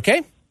coming on,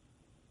 okay?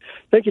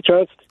 Thank you,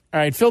 Charles.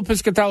 All right, Phil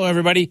Piscatello,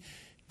 everybody.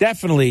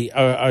 Definitely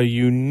a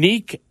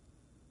unique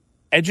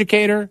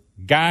educator,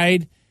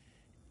 guide,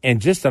 and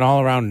just an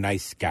all-around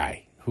nice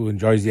guy who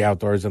enjoys the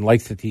outdoors and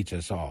likes to teach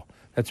us all.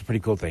 That's a pretty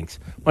cool thing.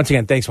 Once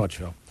again, thanks so much,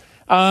 Phil.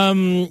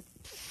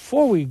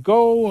 Before we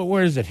go,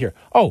 where is it here?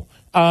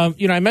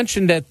 I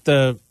mentioned that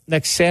the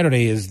next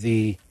Saturday is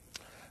the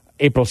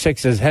April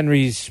 6th is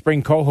Henry's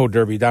Spring Coho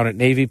Derby down at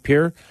Navy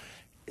Pier.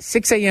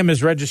 6 a.m.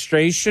 is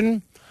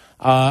registration.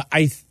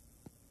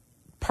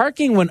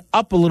 Parking went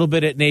up a little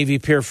bit at Navy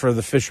Pier for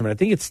the fishermen. I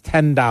think it's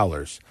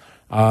 $10.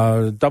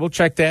 Double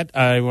check that.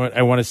 I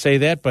want to say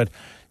that, but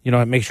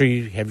make sure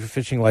you have your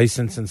fishing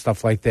license and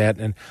stuff like that.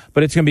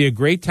 But it's going to be a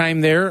great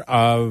time there.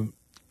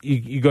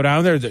 You go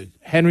down there.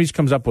 Henry's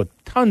comes up with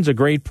tons of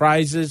great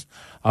prizes,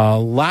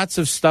 lots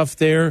of stuff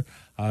there.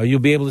 You'll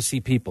be able to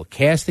see people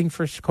casting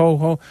for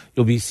coho.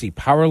 You'll see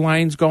power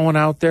lines going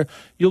out there.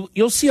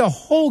 You'll see a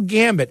whole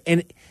gambit.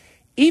 And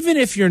even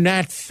if you're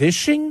not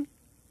fishing,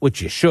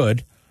 which you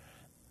should,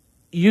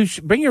 you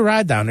should bring your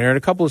rod down there and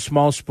a couple of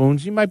small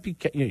spoons. You might be,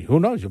 who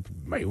knows, you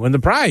might win the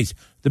prize,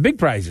 the big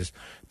prizes.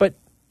 But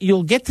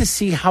you'll get to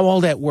see how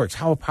all that works,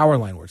 how a power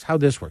line works, how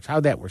this works, how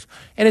that works.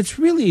 And it's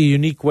really a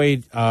unique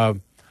way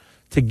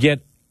to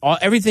get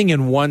everything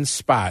in one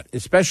spot,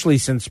 especially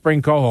since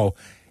Spring Coho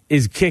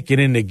is kicking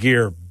into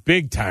gear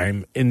big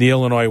time in the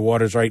Illinois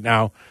waters right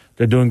now.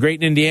 They're doing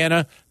great in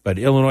Indiana, but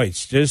Illinois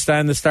is just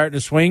on the starting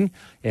to swing,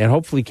 and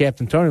hopefully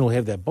Captain Tony will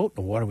have that boat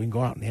in the water. We can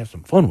go out and have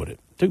some fun with it,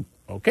 too.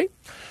 Okay?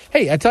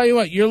 Hey, I tell you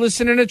what, you're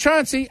listening to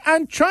Chauncey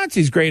on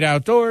Chauncey's Great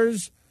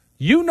Outdoors.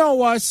 You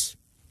know us.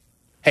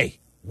 Hey,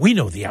 we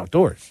know the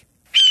outdoors.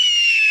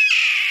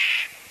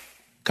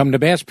 Come to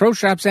Bass Pro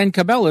Shops and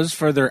Cabela's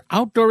for their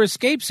outdoor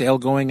escape sale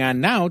going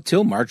on now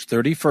till March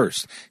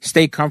 31st.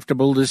 Stay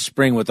comfortable this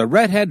spring with a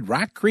Redhead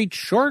Rock Creek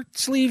short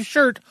sleeve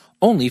shirt,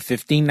 only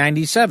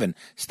 $15.97.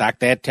 Stock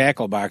that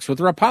tackle box with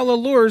Rapala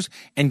lures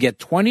and get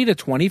 20 to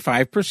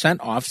 25%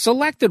 off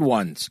selected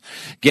ones.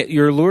 Get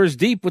your lures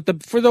deep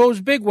for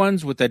those big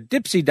ones with the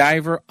Dipsy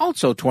Diver,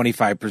 also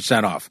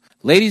 25% off.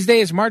 Ladies'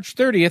 Day is March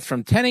 30th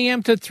from 10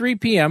 a.m. to 3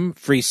 p.m.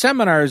 Free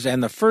seminars,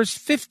 and the first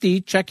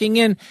 50 checking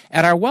in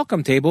at our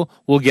welcome table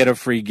will get a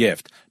free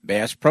gift.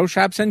 Bass Pro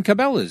Shops and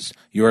Cabela's.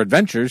 Your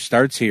adventure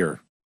starts here.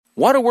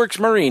 Waterworks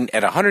Marine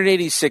at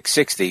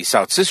 18660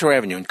 South Cicero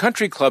Avenue in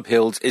Country Club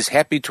Hills is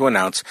happy to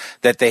announce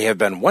that they have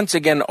been once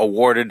again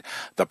awarded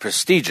the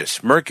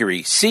prestigious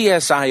Mercury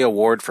CSI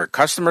Award for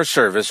customer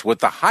service with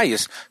the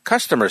highest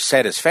customer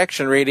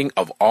satisfaction rating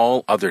of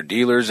all other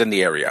dealers in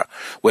the area.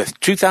 With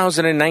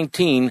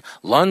 2019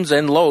 Lunds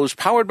and Lowe's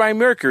powered by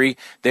Mercury,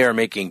 they are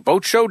making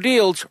boat show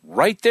deals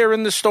right there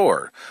in the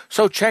store.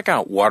 So check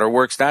out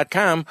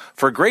waterworks.com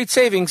for great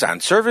savings on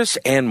service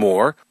and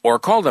more, or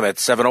call them at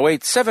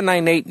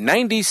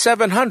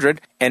 708-798-9700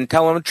 and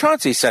tell them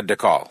Chauncey said to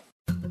call.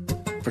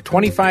 For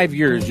 25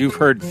 years, you've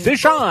heard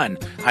Fish On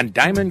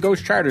Diamond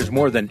Ghost Charters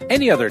more than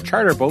any other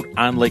charter boat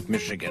on Lake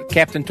Michigan.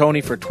 Captain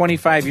Tony, for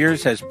 25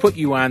 years, has put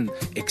you on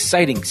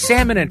exciting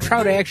salmon and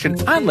trout action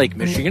on Lake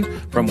Michigan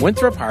from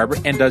Winthrop Harbor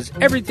and does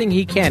everything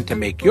he can to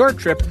make your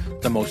trip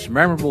the most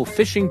memorable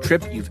fishing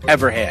trip you've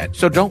ever had.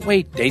 So don't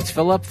wait. Dates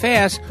fill up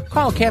fast.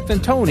 Call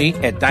Captain Tony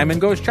at Diamond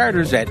Ghost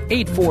Charters at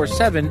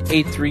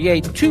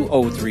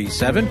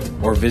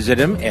 847-838-2037 or visit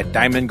him at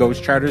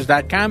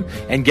diamondghostcharters.com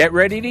and get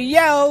ready to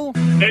yell.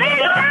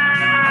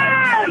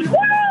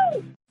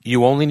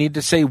 You only need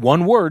to say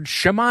one word,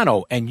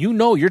 Shimano, and you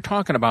know you're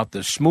talking about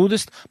the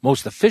smoothest,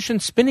 most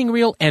efficient spinning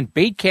reel and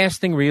bait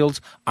casting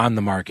reels on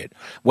the market.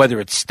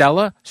 Whether it's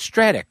Stella,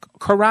 Stratic,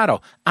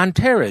 Corrado,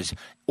 Antares,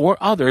 or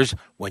others,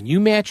 when you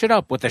match it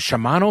up with a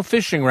Shimano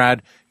fishing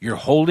rod, you're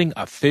holding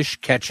a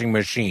fish-catching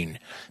machine.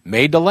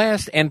 Made to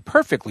last and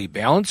perfectly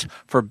balanced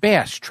for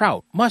bass,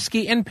 trout,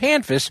 muskie, and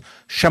panfish,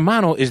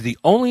 Shimano is the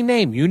only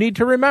name you need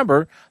to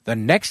remember the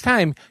next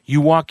time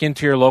you walk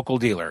into your local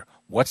dealer.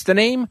 What's the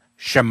name?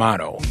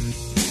 Shimano.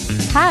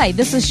 Hi,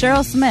 this is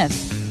Cheryl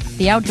Smith,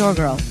 the Outdoor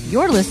Girl.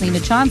 You're listening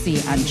to Chauncey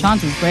on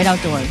Chauncey's Great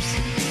Outdoors.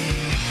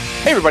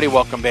 Hey, everybody,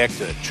 welcome back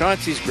to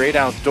Chauncey's Great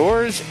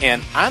Outdoors.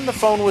 And on the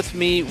phone with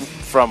me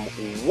from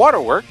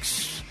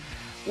Waterworks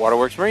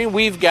Marine,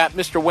 we've got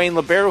Mr. Wayne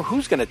Libero,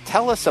 who's going to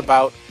tell us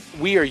about,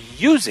 we are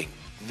using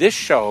this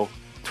show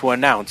to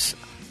announce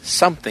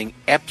something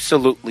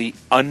absolutely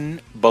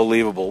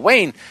unbelievable.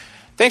 Wayne,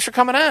 thanks for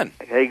coming on.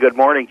 Hey, good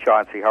morning,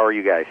 Chauncey. How are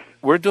you guys?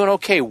 We're doing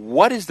okay.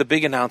 What is the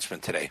big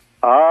announcement today?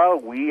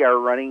 We are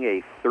running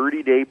a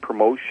 30-day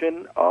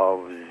promotion of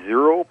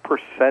 0%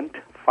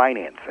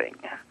 financing.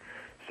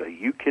 So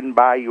you can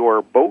buy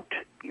your boat,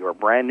 your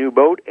brand new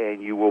boat,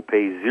 and you will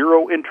pay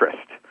zero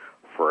interest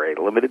for a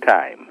limited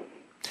time.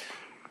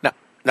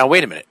 Now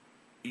wait a minute.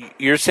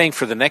 You're saying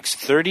for the next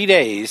 30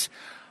 days,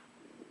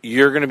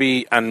 you're going to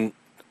be on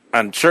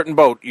certain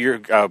boat, you're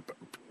going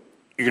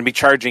to be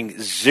charging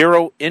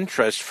zero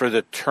interest for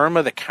the term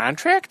of the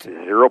contract?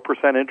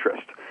 0%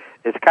 interest.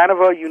 It's kind of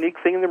a unique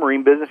thing in the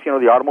marine business. You know,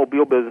 the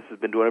automobile business has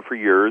been doing it for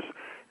years.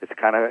 It's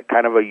kind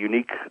of a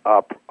unique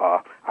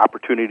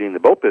opportunity in the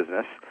boat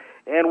business.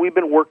 And we've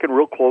been working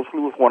real closely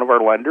with one of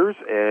our lenders,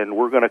 and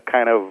we're going to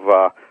kind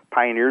of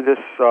pioneer this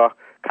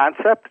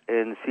concept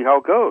and see how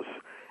it goes.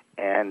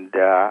 And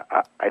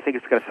I think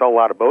it's going to sell a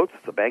lot of boats.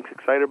 The bank's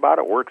excited about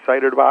it. We're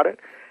excited about it.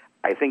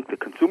 I think the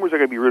consumers are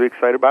going to be really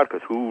excited about it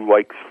because who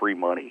likes free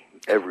money?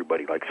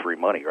 Everybody likes free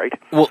money, right?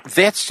 Well,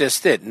 that's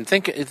just it. And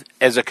think,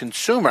 as a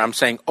consumer, I'm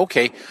saying,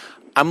 okay,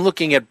 I'm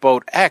looking at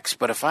boat X,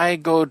 but if I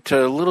go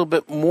to a little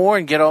bit more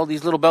and get all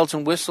these little bells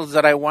and whistles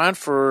that I want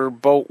for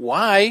boat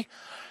Y,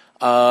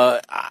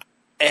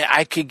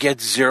 I could get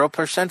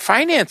 0%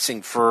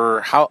 financing for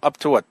how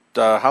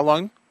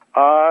long?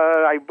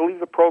 I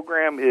believe the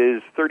program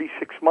is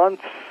 36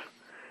 months,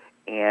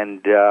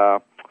 and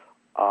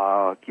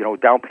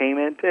down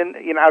payment, and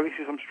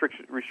obviously some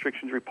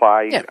restrictions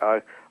apply,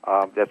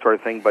 that sort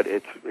of thing. But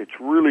it's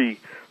really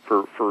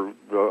for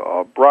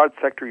the broad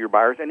sector of your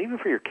buyers, and even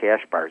for your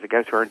cash buyers, the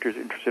guys who are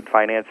interested in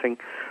financing.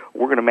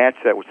 We're going to match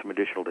that with some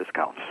additional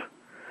discounts.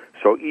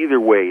 So either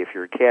way, if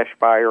you're a cash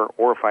buyer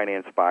or a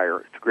finance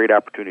buyer, it's a great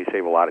opportunity to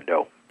save a lot of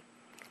dough.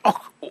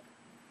 Oh,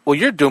 well,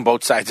 you're doing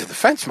both sides of the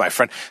fence, my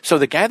friend. So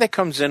the guy that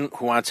comes in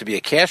who wants to be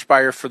a cash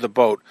buyer for the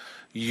boat,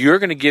 you're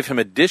going to give him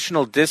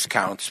additional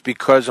discounts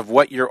because of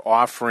what you're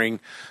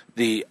offering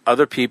the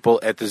other people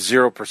at the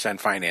 0%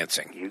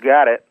 financing. You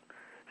got it.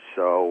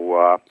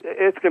 So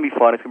it's going to be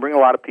fun. It's going to bring a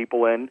lot of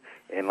people in,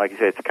 and like I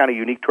said, it's kind of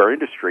unique to our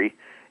industry,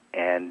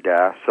 and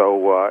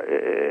so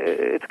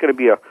it's going to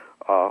be a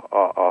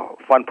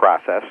fun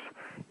process.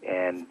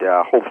 And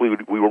hopefully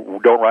we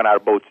don't run out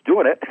of boats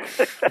doing it,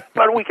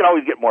 but we can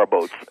always get more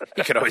boats.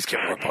 You can always get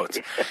more boats.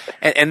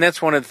 And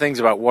that's one of the things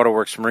about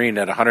Waterworks Marine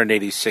at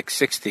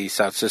 18660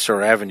 South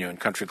Cicero Avenue in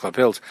Country Club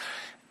Hills.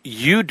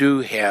 You do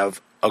have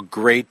a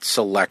great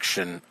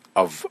selection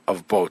of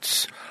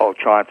boats. Oh,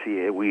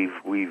 Chauncey,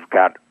 we've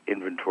got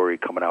inventory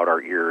coming out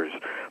our ears.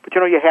 But,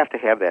 you have to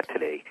have that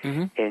today.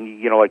 Mm-hmm.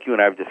 And, like you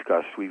and I have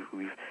discussed, we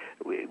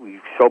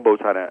sell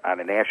boats on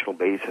a national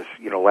basis.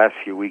 Last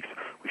few weeks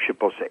we ship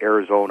boats to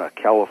Arizona,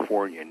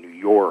 California, New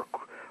York,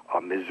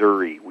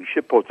 Missouri. We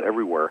ship boats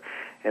everywhere,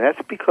 and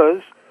that's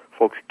because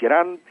folks get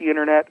on the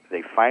internet,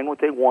 they find what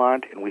they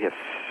want, and we have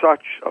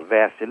such a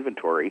vast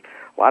inventory.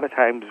 A lot of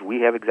times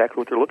we have exactly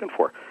what they're looking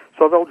for,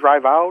 so they'll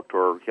drive out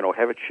or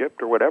have it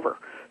shipped or whatever.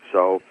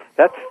 So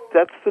that's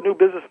the new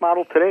business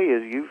model today.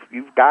 Is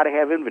you've got to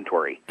have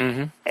inventory,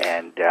 mm-hmm.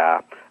 and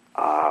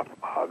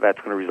that's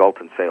going to result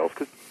in sales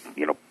because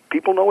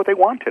people know what they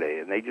want today,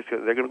 and they're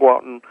going to go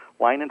out and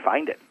line and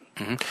find it.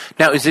 Mm-hmm.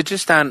 Now, is it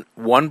just on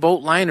one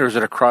boat line, or is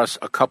it across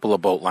a couple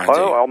of boat lines?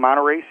 Oh,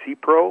 Monterey,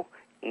 Sea-Pro,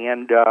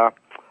 and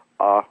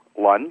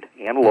Lund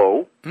and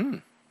Lowe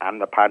on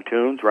the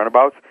pontoons,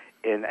 runabouts.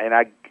 And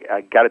I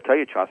got to tell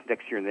you, Chauncey,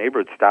 next year in the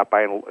neighborhood, stop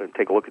by and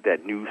take a look at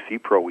that new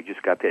Sea-Pro. We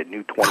just got that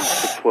new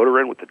 26-footer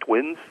in with the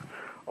twins.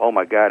 Oh,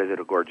 my God, is it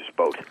a gorgeous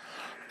boat.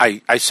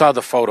 I saw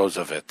the photos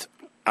of it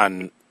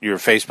on your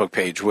Facebook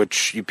page,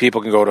 which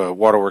people can go to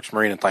Waterworks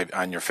Marine and type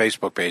on your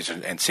Facebook page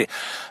and see.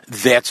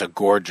 That's a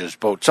gorgeous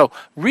boat. So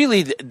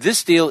really,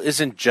 this deal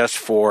isn't just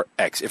for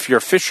X. If you're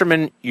a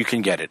fisherman, you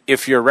can get it.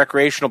 If you're a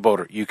recreational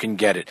boater, you can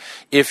get it.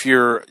 If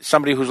you're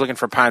somebody who's looking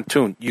for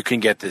pontoon, you can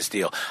get this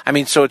deal. I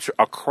mean, so it's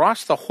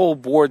across the whole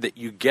board that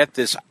you get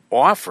this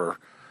offer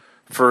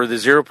for the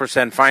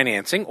 0%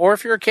 financing, or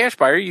if you're a cash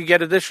buyer, you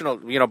get additional,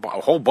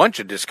 a whole bunch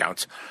of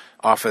discounts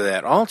off of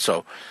that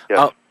also.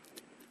 Yes.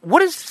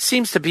 What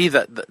seems to be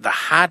the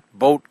hot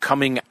boat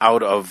coming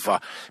out of,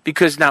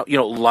 because now,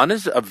 Lund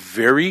is a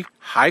very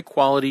high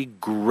quality,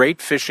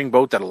 great fishing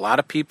boat that a lot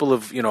of people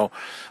have,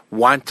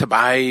 want to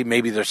buy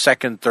maybe their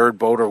second, third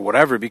boat or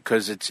whatever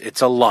because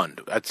it's a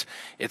Lund.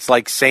 It's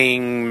like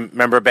saying,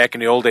 remember back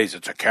in the old days,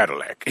 it's a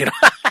Cadillac,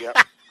 Yep.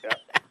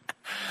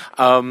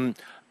 On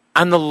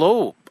the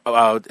low,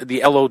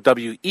 the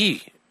LOWE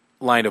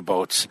line of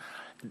boats,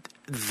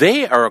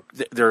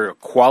 they're a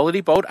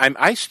quality boat.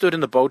 I stood in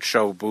the boat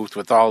show booth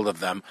with all of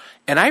them,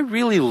 and I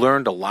really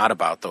learned a lot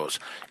about those.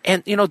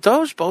 And,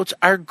 those boats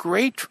are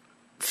great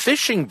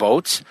fishing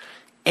boats,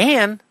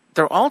 and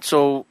they're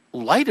also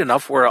light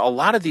enough where a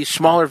lot of these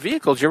smaller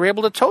vehicles, you're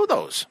able to tow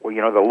those. Well,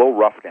 the Low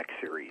Roughneck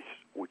series,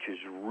 which is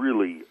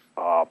really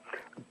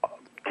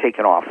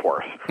taken off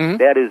for us, mm-hmm.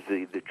 that is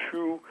the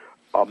true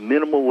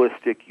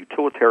minimalistic,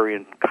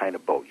 utilitarian kind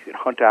of boat. You can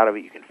hunt out of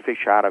it, you can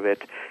fish out of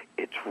it.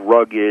 It's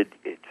rugged.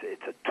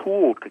 It's a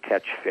tool to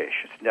catch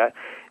fish.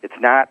 It's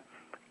not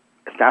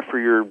for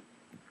your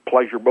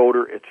pleasure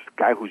boater. It's a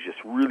guy who's just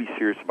really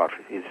serious about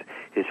his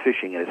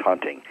fishing and his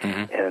hunting.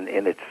 Mm-hmm.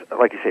 And it's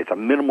like I say, it's a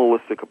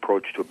minimalistic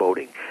approach to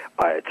boating.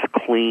 It's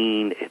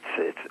clean.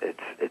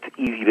 It's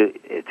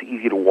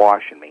easy to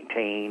wash and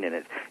maintain, and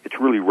it's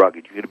really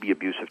rugged. You're going to be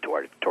abusive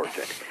towards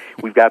it.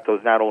 We've got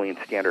those not only in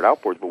standard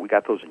outboards, but we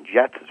got those in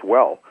jets as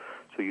well.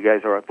 So you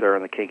guys are up there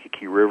on the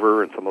Kankakee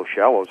River and some of those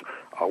shallows.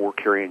 We're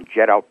carrying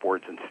jet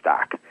outboards in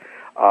stock.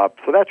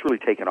 So that's really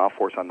taken off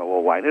for us on the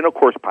low line. And, of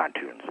course,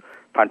 pontoons.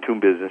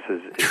 Pontoon business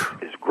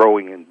is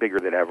growing and bigger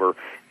than ever.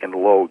 And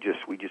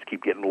we just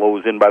keep getting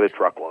lows in by the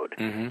truckload.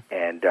 Mm-hmm.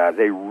 And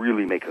they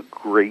really make a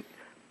great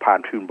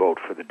pontoon boat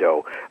for the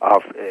dough.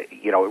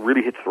 It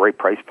really hits the right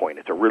price point.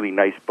 It's a really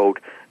nice boat,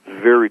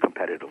 very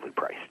competitively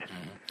priced.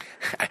 Mm-hmm.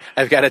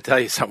 I've got to tell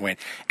you something,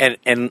 Wayne.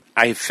 And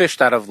I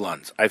fished out of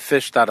Lunds. I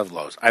fished out of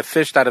Lowe's. I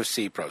fished out of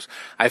Sea-Pros.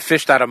 I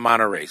fished out of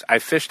Monterey's. I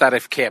fished out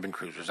of cabin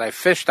cruisers. I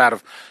fished out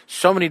of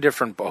so many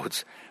different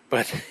boats.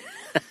 But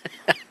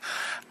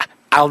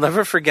I'll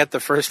never forget the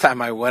first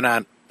time I went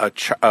on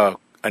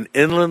an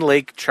inland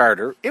lake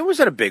charter. It was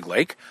at a big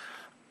lake,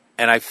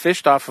 and I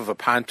fished off of a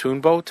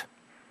pontoon boat.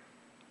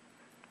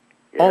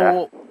 Yeah.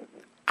 Oh,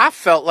 I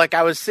felt like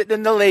I was sitting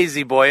in the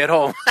lazy boy at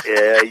home.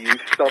 Yeah, you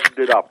summed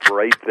it up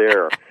right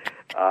there.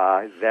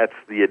 That's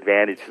the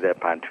advantage to that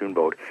pontoon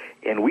boat.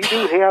 And we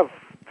do have,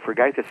 for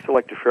guys that still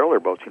like to trailer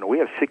boats, we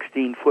have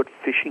 16-foot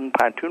fishing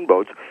pontoon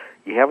boats.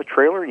 You have a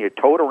trailer and you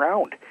tow it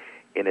around.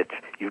 And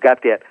you've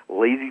got that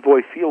lazy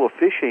boy feel of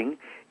fishing,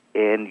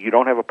 and you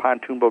don't have a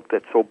pontoon boat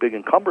that's so big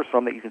and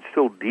cumbersome that you can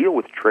still deal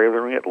with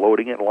trailering it,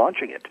 loading it, and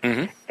launching it.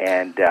 Mm-hmm.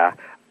 And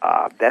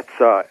that's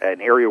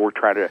an area we're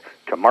trying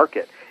to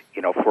market.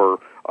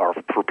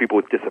 For people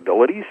with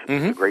disabilities,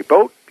 mm-hmm. It's a great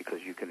boat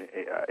because you can.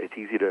 It's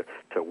easy to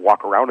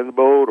walk around in the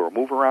boat or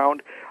move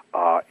around.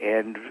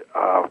 And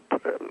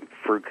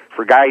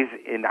for guys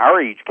in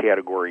our age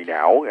category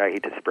now, I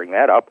hate to bring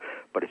that up,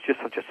 but it's just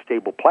such a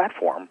stable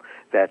platform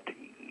that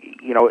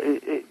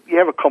you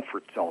have a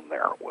comfort zone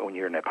there when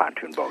you're in a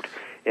pontoon boat,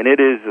 and it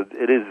is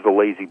the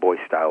lazy boy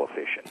style of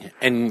fishing.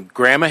 And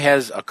Grandma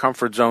has a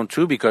comfort zone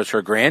too, because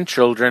her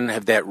grandchildren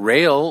have that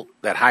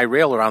high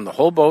rail around the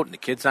whole boat, and the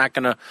kid's not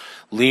going to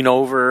lean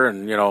over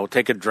and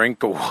take a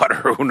drink of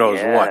water. Who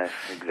knows what?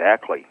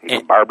 Exactly. You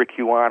can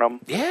barbecue on them.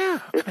 Yeah,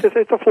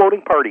 it's a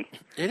floating party.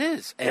 It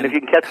is, and if you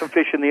can catch some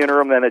fish in the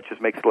interim, then it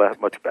just makes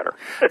it much better.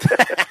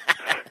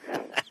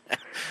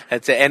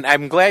 That's it. And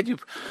I'm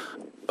glad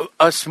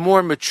us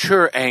more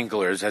mature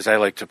anglers, as I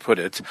like to put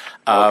it.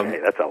 Okay,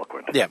 that's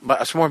eloquent. Yeah,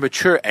 but us more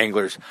mature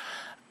anglers,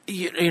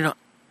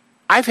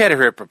 I've had a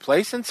hip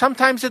replaced, and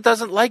sometimes it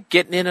doesn't like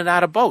getting in and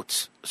out of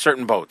boats,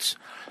 certain boats.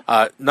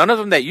 None of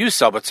them that you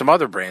sell, but some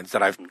other brands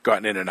that I've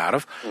gotten in and out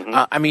of.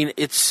 Mm-hmm.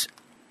 It's,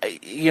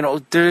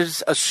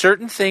 there's a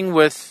certain thing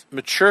with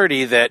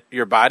maturity that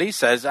your body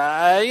says,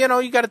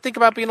 you got to think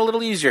about being a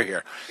little easier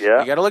here. Yeah.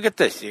 You got to look at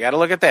this. You got to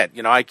look at that.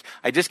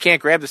 I just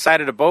can't grab the side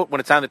of the boat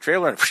when it's on the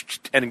trailer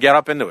and get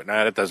up into it.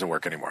 No, that doesn't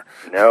work anymore.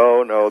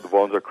 No, the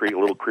bones are a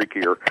little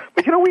creakier.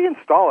 But, we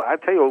install, I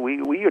tell you,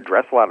 we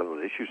address a lot of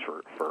those issues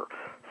for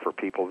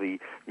people.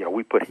 We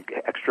put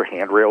extra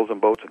handrails in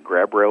boats and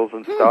grab rails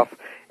and stuff.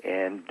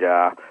 And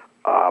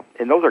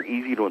those are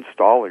easy to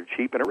install. They're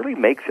cheap, and it really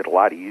makes it a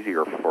lot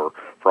easier for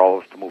all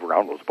of us to move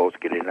around those boats,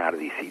 get in and out of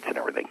these seats and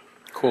everything.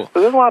 Cool. So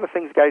there's a lot of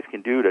things guys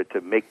can do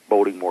to make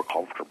boating more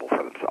comfortable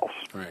for themselves.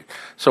 Right.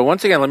 So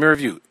once again, let me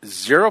review.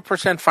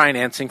 0%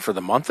 financing for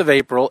the month of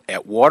April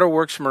at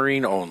Waterworks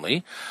Marine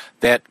only.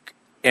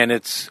 And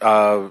it's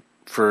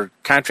for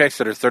contracts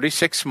that are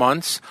 36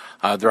 months.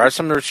 There are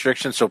some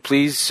restrictions, so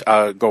please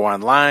go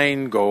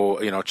online,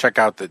 check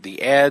out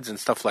the ads and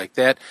stuff like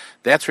that.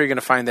 That's where you're going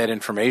to find that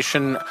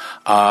information.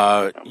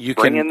 You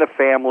bring in the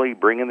family,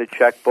 bring in the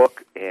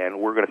checkbook,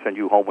 and we're going to send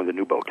you home with a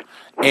new boat.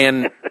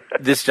 And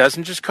this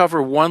doesn't just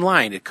cover one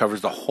line. It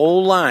covers the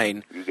whole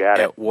line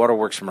at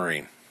Waterworks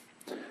Marine.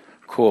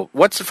 Cool.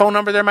 What's the phone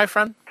number there, my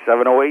friend?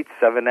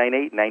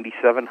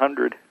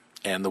 708-798-9700.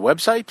 And the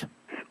website?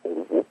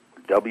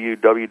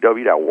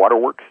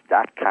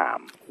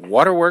 www.waterworks.com.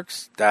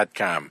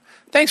 Waterworks.com.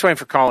 Thanks, Wayne,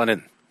 for calling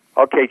in.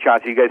 Okay,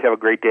 Chauncey, you guys have a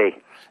great day.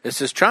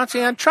 This is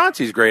Chauncey on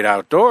Chauncey's Great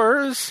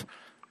Outdoors.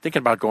 Thinking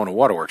about going to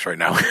Waterworks right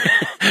now.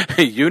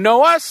 You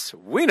know us.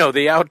 We know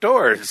the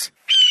outdoors.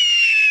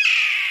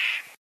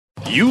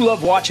 You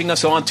love watching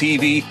us on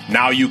TV?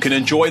 Now you can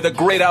enjoy the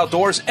great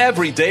outdoors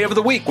every day of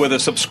the week with a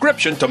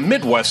subscription to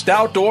Midwest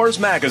Outdoors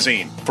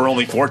Magazine. For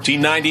only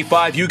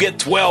 $14.95, you get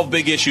 12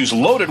 big issues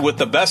loaded with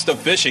the best of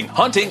fishing,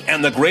 hunting,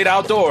 and the great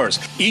outdoors.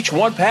 Each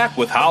one packed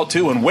with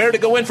how-to and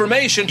where-to-go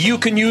information you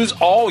can use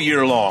all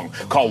year long.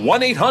 Call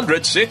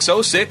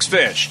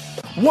 1-800-606-FISH.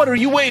 What are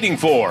you waiting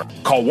for?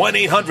 Call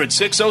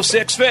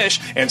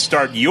 1-800-606-FISH and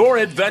start your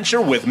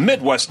adventure with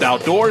Midwest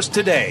Outdoors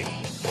today.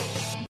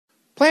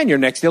 Plan your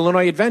next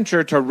Illinois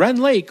adventure to Wren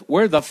Lake,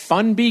 where the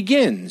fun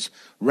begins.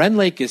 Wren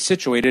Lake is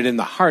situated in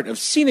the heart of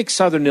scenic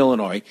southern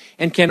Illinois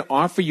and can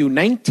offer you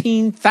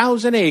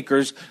 19,000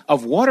 acres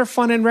of water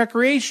fun and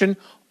recreation,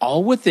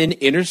 all within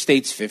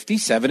Interstates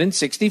 57 and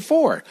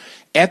 64.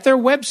 At their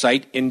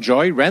website,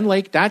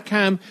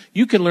 enjoywrenlake.com,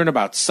 you can learn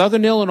about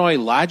southern Illinois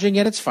lodging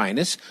at its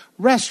finest,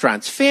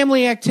 restaurants,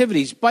 family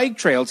activities, bike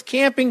trails,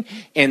 camping,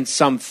 and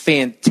some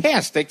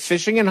fantastic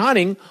fishing and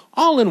hunting,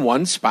 all in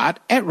one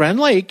spot at Wren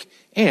Lake.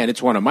 And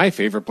it's one of my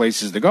favorite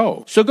places to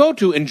go. So go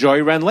to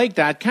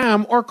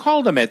enjoywrenlake.com or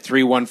call them at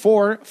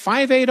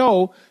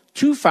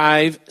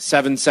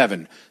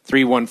 314-580-2577.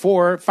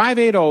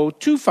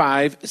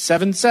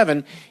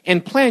 314-580-2577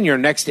 and plan your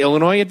next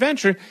Illinois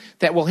adventure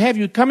that will have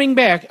you coming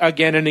back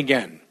again and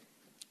again.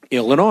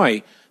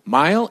 Illinois,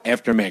 mile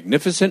after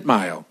magnificent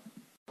mile.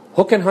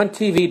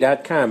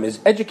 HookandHuntTV.com is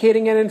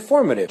educating and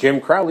informative.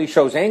 Jim Crowley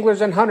shows anglers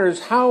and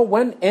hunters how,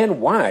 when,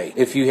 and why.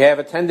 If you have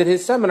attended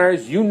his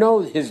seminars, you know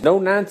his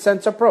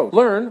no-nonsense approach.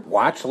 Learn,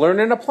 watch, learn,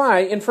 and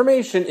apply.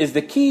 Information is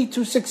the key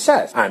to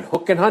success on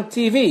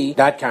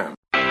HookandHuntTV.com.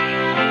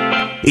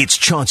 It's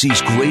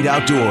Chauncey's Great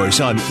Outdoors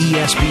on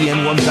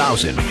ESPN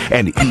 1000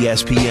 and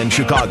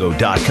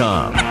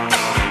ESPNChicago.com.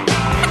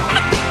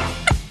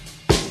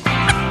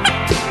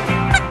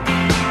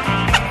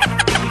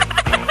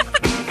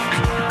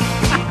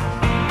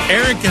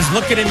 Eric is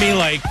looking at me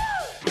like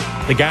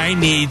the guy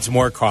needs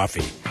more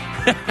coffee.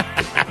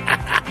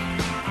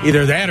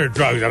 Either that or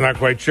drugs. I'm not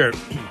quite sure.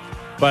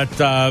 But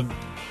a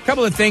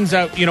couple of things.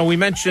 We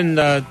mentioned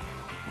the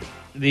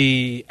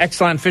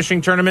Exelon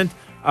Fishing Tournament.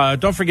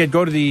 Don't forget,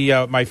 go to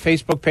my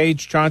Facebook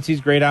page,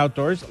 Chauncey's Great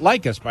Outdoors.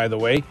 Like us, by the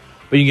way.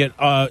 But you get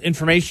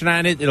information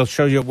on it. It'll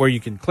show you where you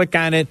can click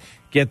on it,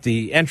 get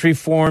the entry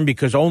form,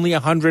 because only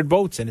 100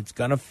 boats, and it's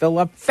going to fill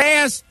up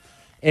fast.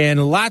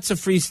 And lots of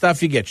free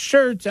stuff. You get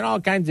shirts and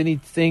all kinds of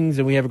neat things,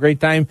 and we have a great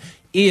time.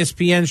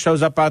 ESPN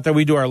shows up out there.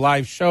 We do our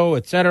live show,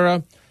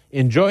 etc.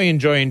 Enjoy.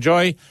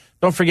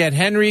 Don't forget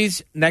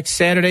Henry's. Next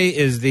Saturday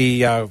is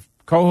the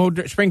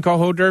Spring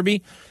Coho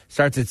Derby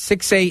starts at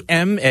 6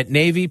 a.m. at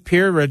Navy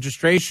Pier.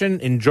 Registration.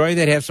 Enjoy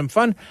that. Have some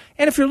fun.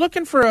 And if you're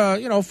looking for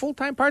a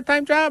full-time,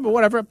 part-time job or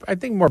whatever, I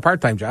think more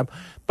part-time job.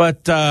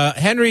 But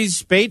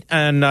Henry's Bait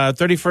on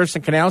 31st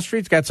and Canal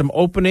Street's got some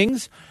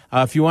openings.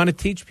 If you want to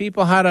teach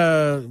people how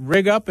to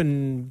rig up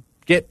and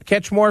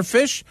catch more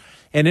fish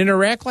and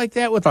interact like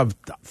that with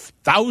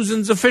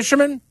thousands of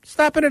fishermen,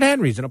 stop in at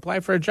Henry's and apply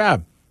for a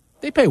job.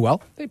 They pay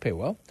well.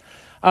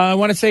 I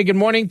want to say good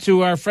morning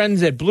to our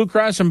friends at Blue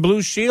Cross and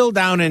Blue Shield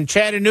down in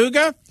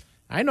Chattanooga.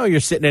 I know you're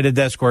sitting at a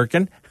desk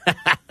working.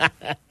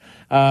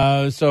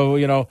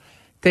 So,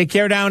 take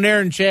care down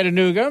there in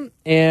Chattanooga.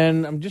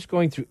 And I'm just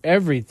going through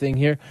everything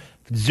here.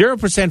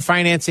 0%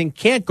 financing.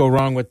 Can't go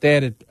wrong with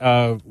that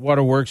at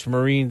Waterworks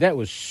Marine. That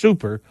was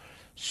super.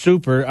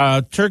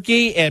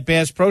 Turkey at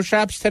Bass Pro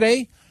Shops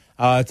today.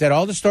 It's at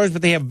all the stores,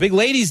 but they have a big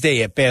Ladies'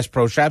 Day at Bass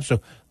Pro Shops. So,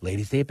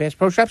 Ladies' Day at Bass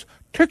Pro Shops,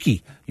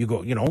 turkey. You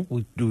go,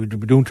 we're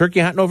doing turkey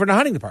hunting over in the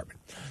hunting department.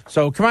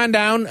 So, come on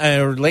down.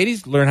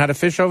 Ladies, learn how to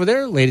fish over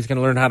there. Ladies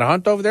can learn how to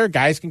hunt over there.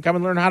 Guys can come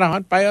and learn how to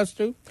hunt by us,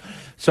 too.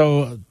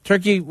 So,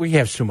 turkey, we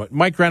have so much.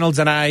 Mike Reynolds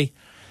and I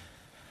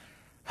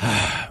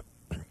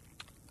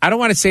don't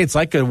want to say it's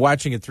like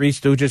watching a Three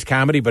Stooges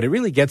comedy, but it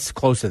really gets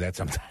close to that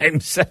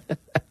sometimes.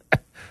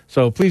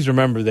 So, please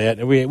remember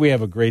that. We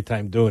have a great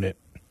time doing it.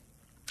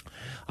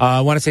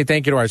 I want to say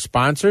thank you to our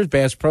sponsors,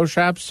 Bass Pro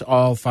Shops,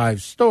 all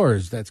 5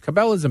 stores. That's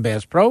Cabela's and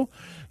Bass Pro.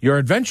 Your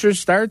adventure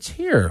starts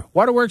here.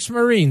 Waterworks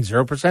Marine,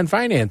 0%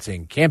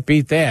 financing. Can't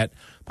beat that.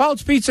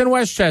 Paul's Pizza in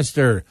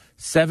Westchester,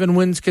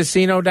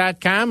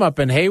 7windscasino.com up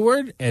in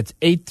Hayward. It's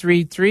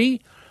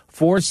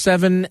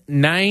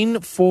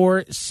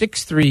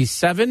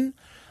 833-479-4637.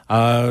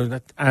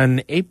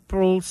 On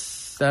April,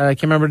 I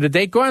can't remember the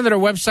date. Go on to their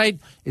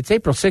website. It's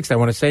April 6th, I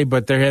want to say,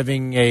 but they're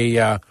having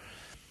the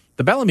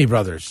Bellamy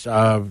Brothers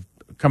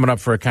coming up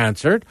for a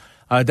concert.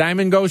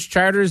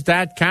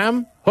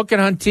 DiamondGhostCharters.com, Hook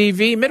and Hunt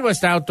TV,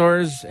 Midwest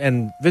Outdoors,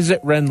 and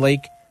visit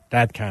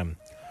RenLake.com.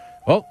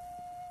 Well,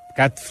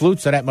 got the flute,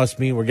 so that must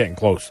mean we're getting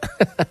close.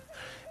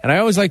 And I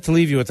always like to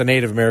leave you with a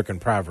Native American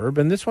proverb,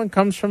 and this one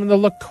comes from the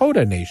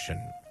Lakota Nation,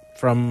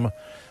 from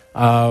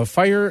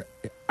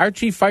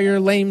Archie Fire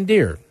Lame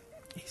Deer.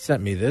 He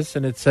sent me this,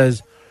 and it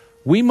says,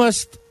 "We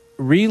must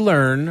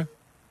relearn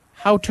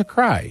how to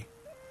cry.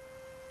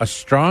 A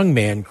strong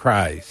man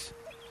cries.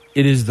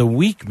 It is the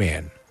weak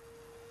man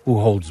who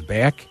holds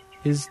back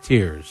his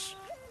tears."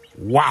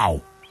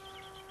 Wow.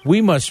 We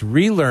must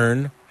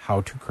relearn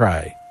how to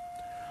cry.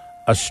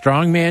 A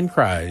strong man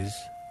cries.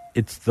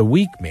 It's the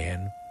weak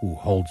man who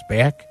holds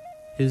back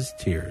his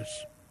tears.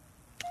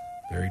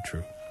 Very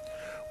true.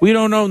 We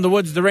don't own the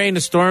woods, the rain,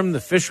 the storm, the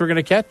fish we're going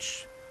to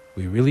catch.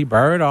 We really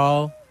borrow it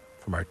all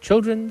from our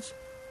children's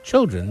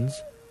children.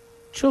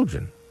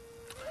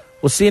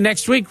 We'll see you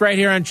next week right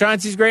here on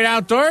Chauncey's Great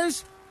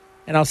Outdoors.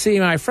 And I'll see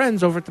my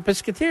friends over at the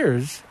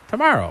Pisketeers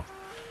tomorrow.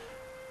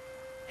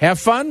 Have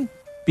fun,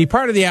 be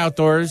part of the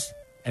outdoors,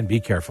 and be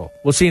careful.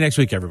 We'll see you next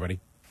week, everybody.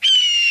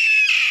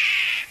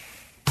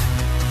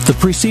 The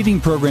preceding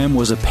program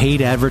was a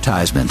paid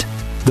advertisement.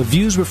 The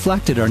views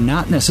reflected are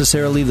not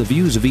necessarily the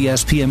views of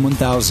ESPN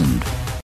 1000.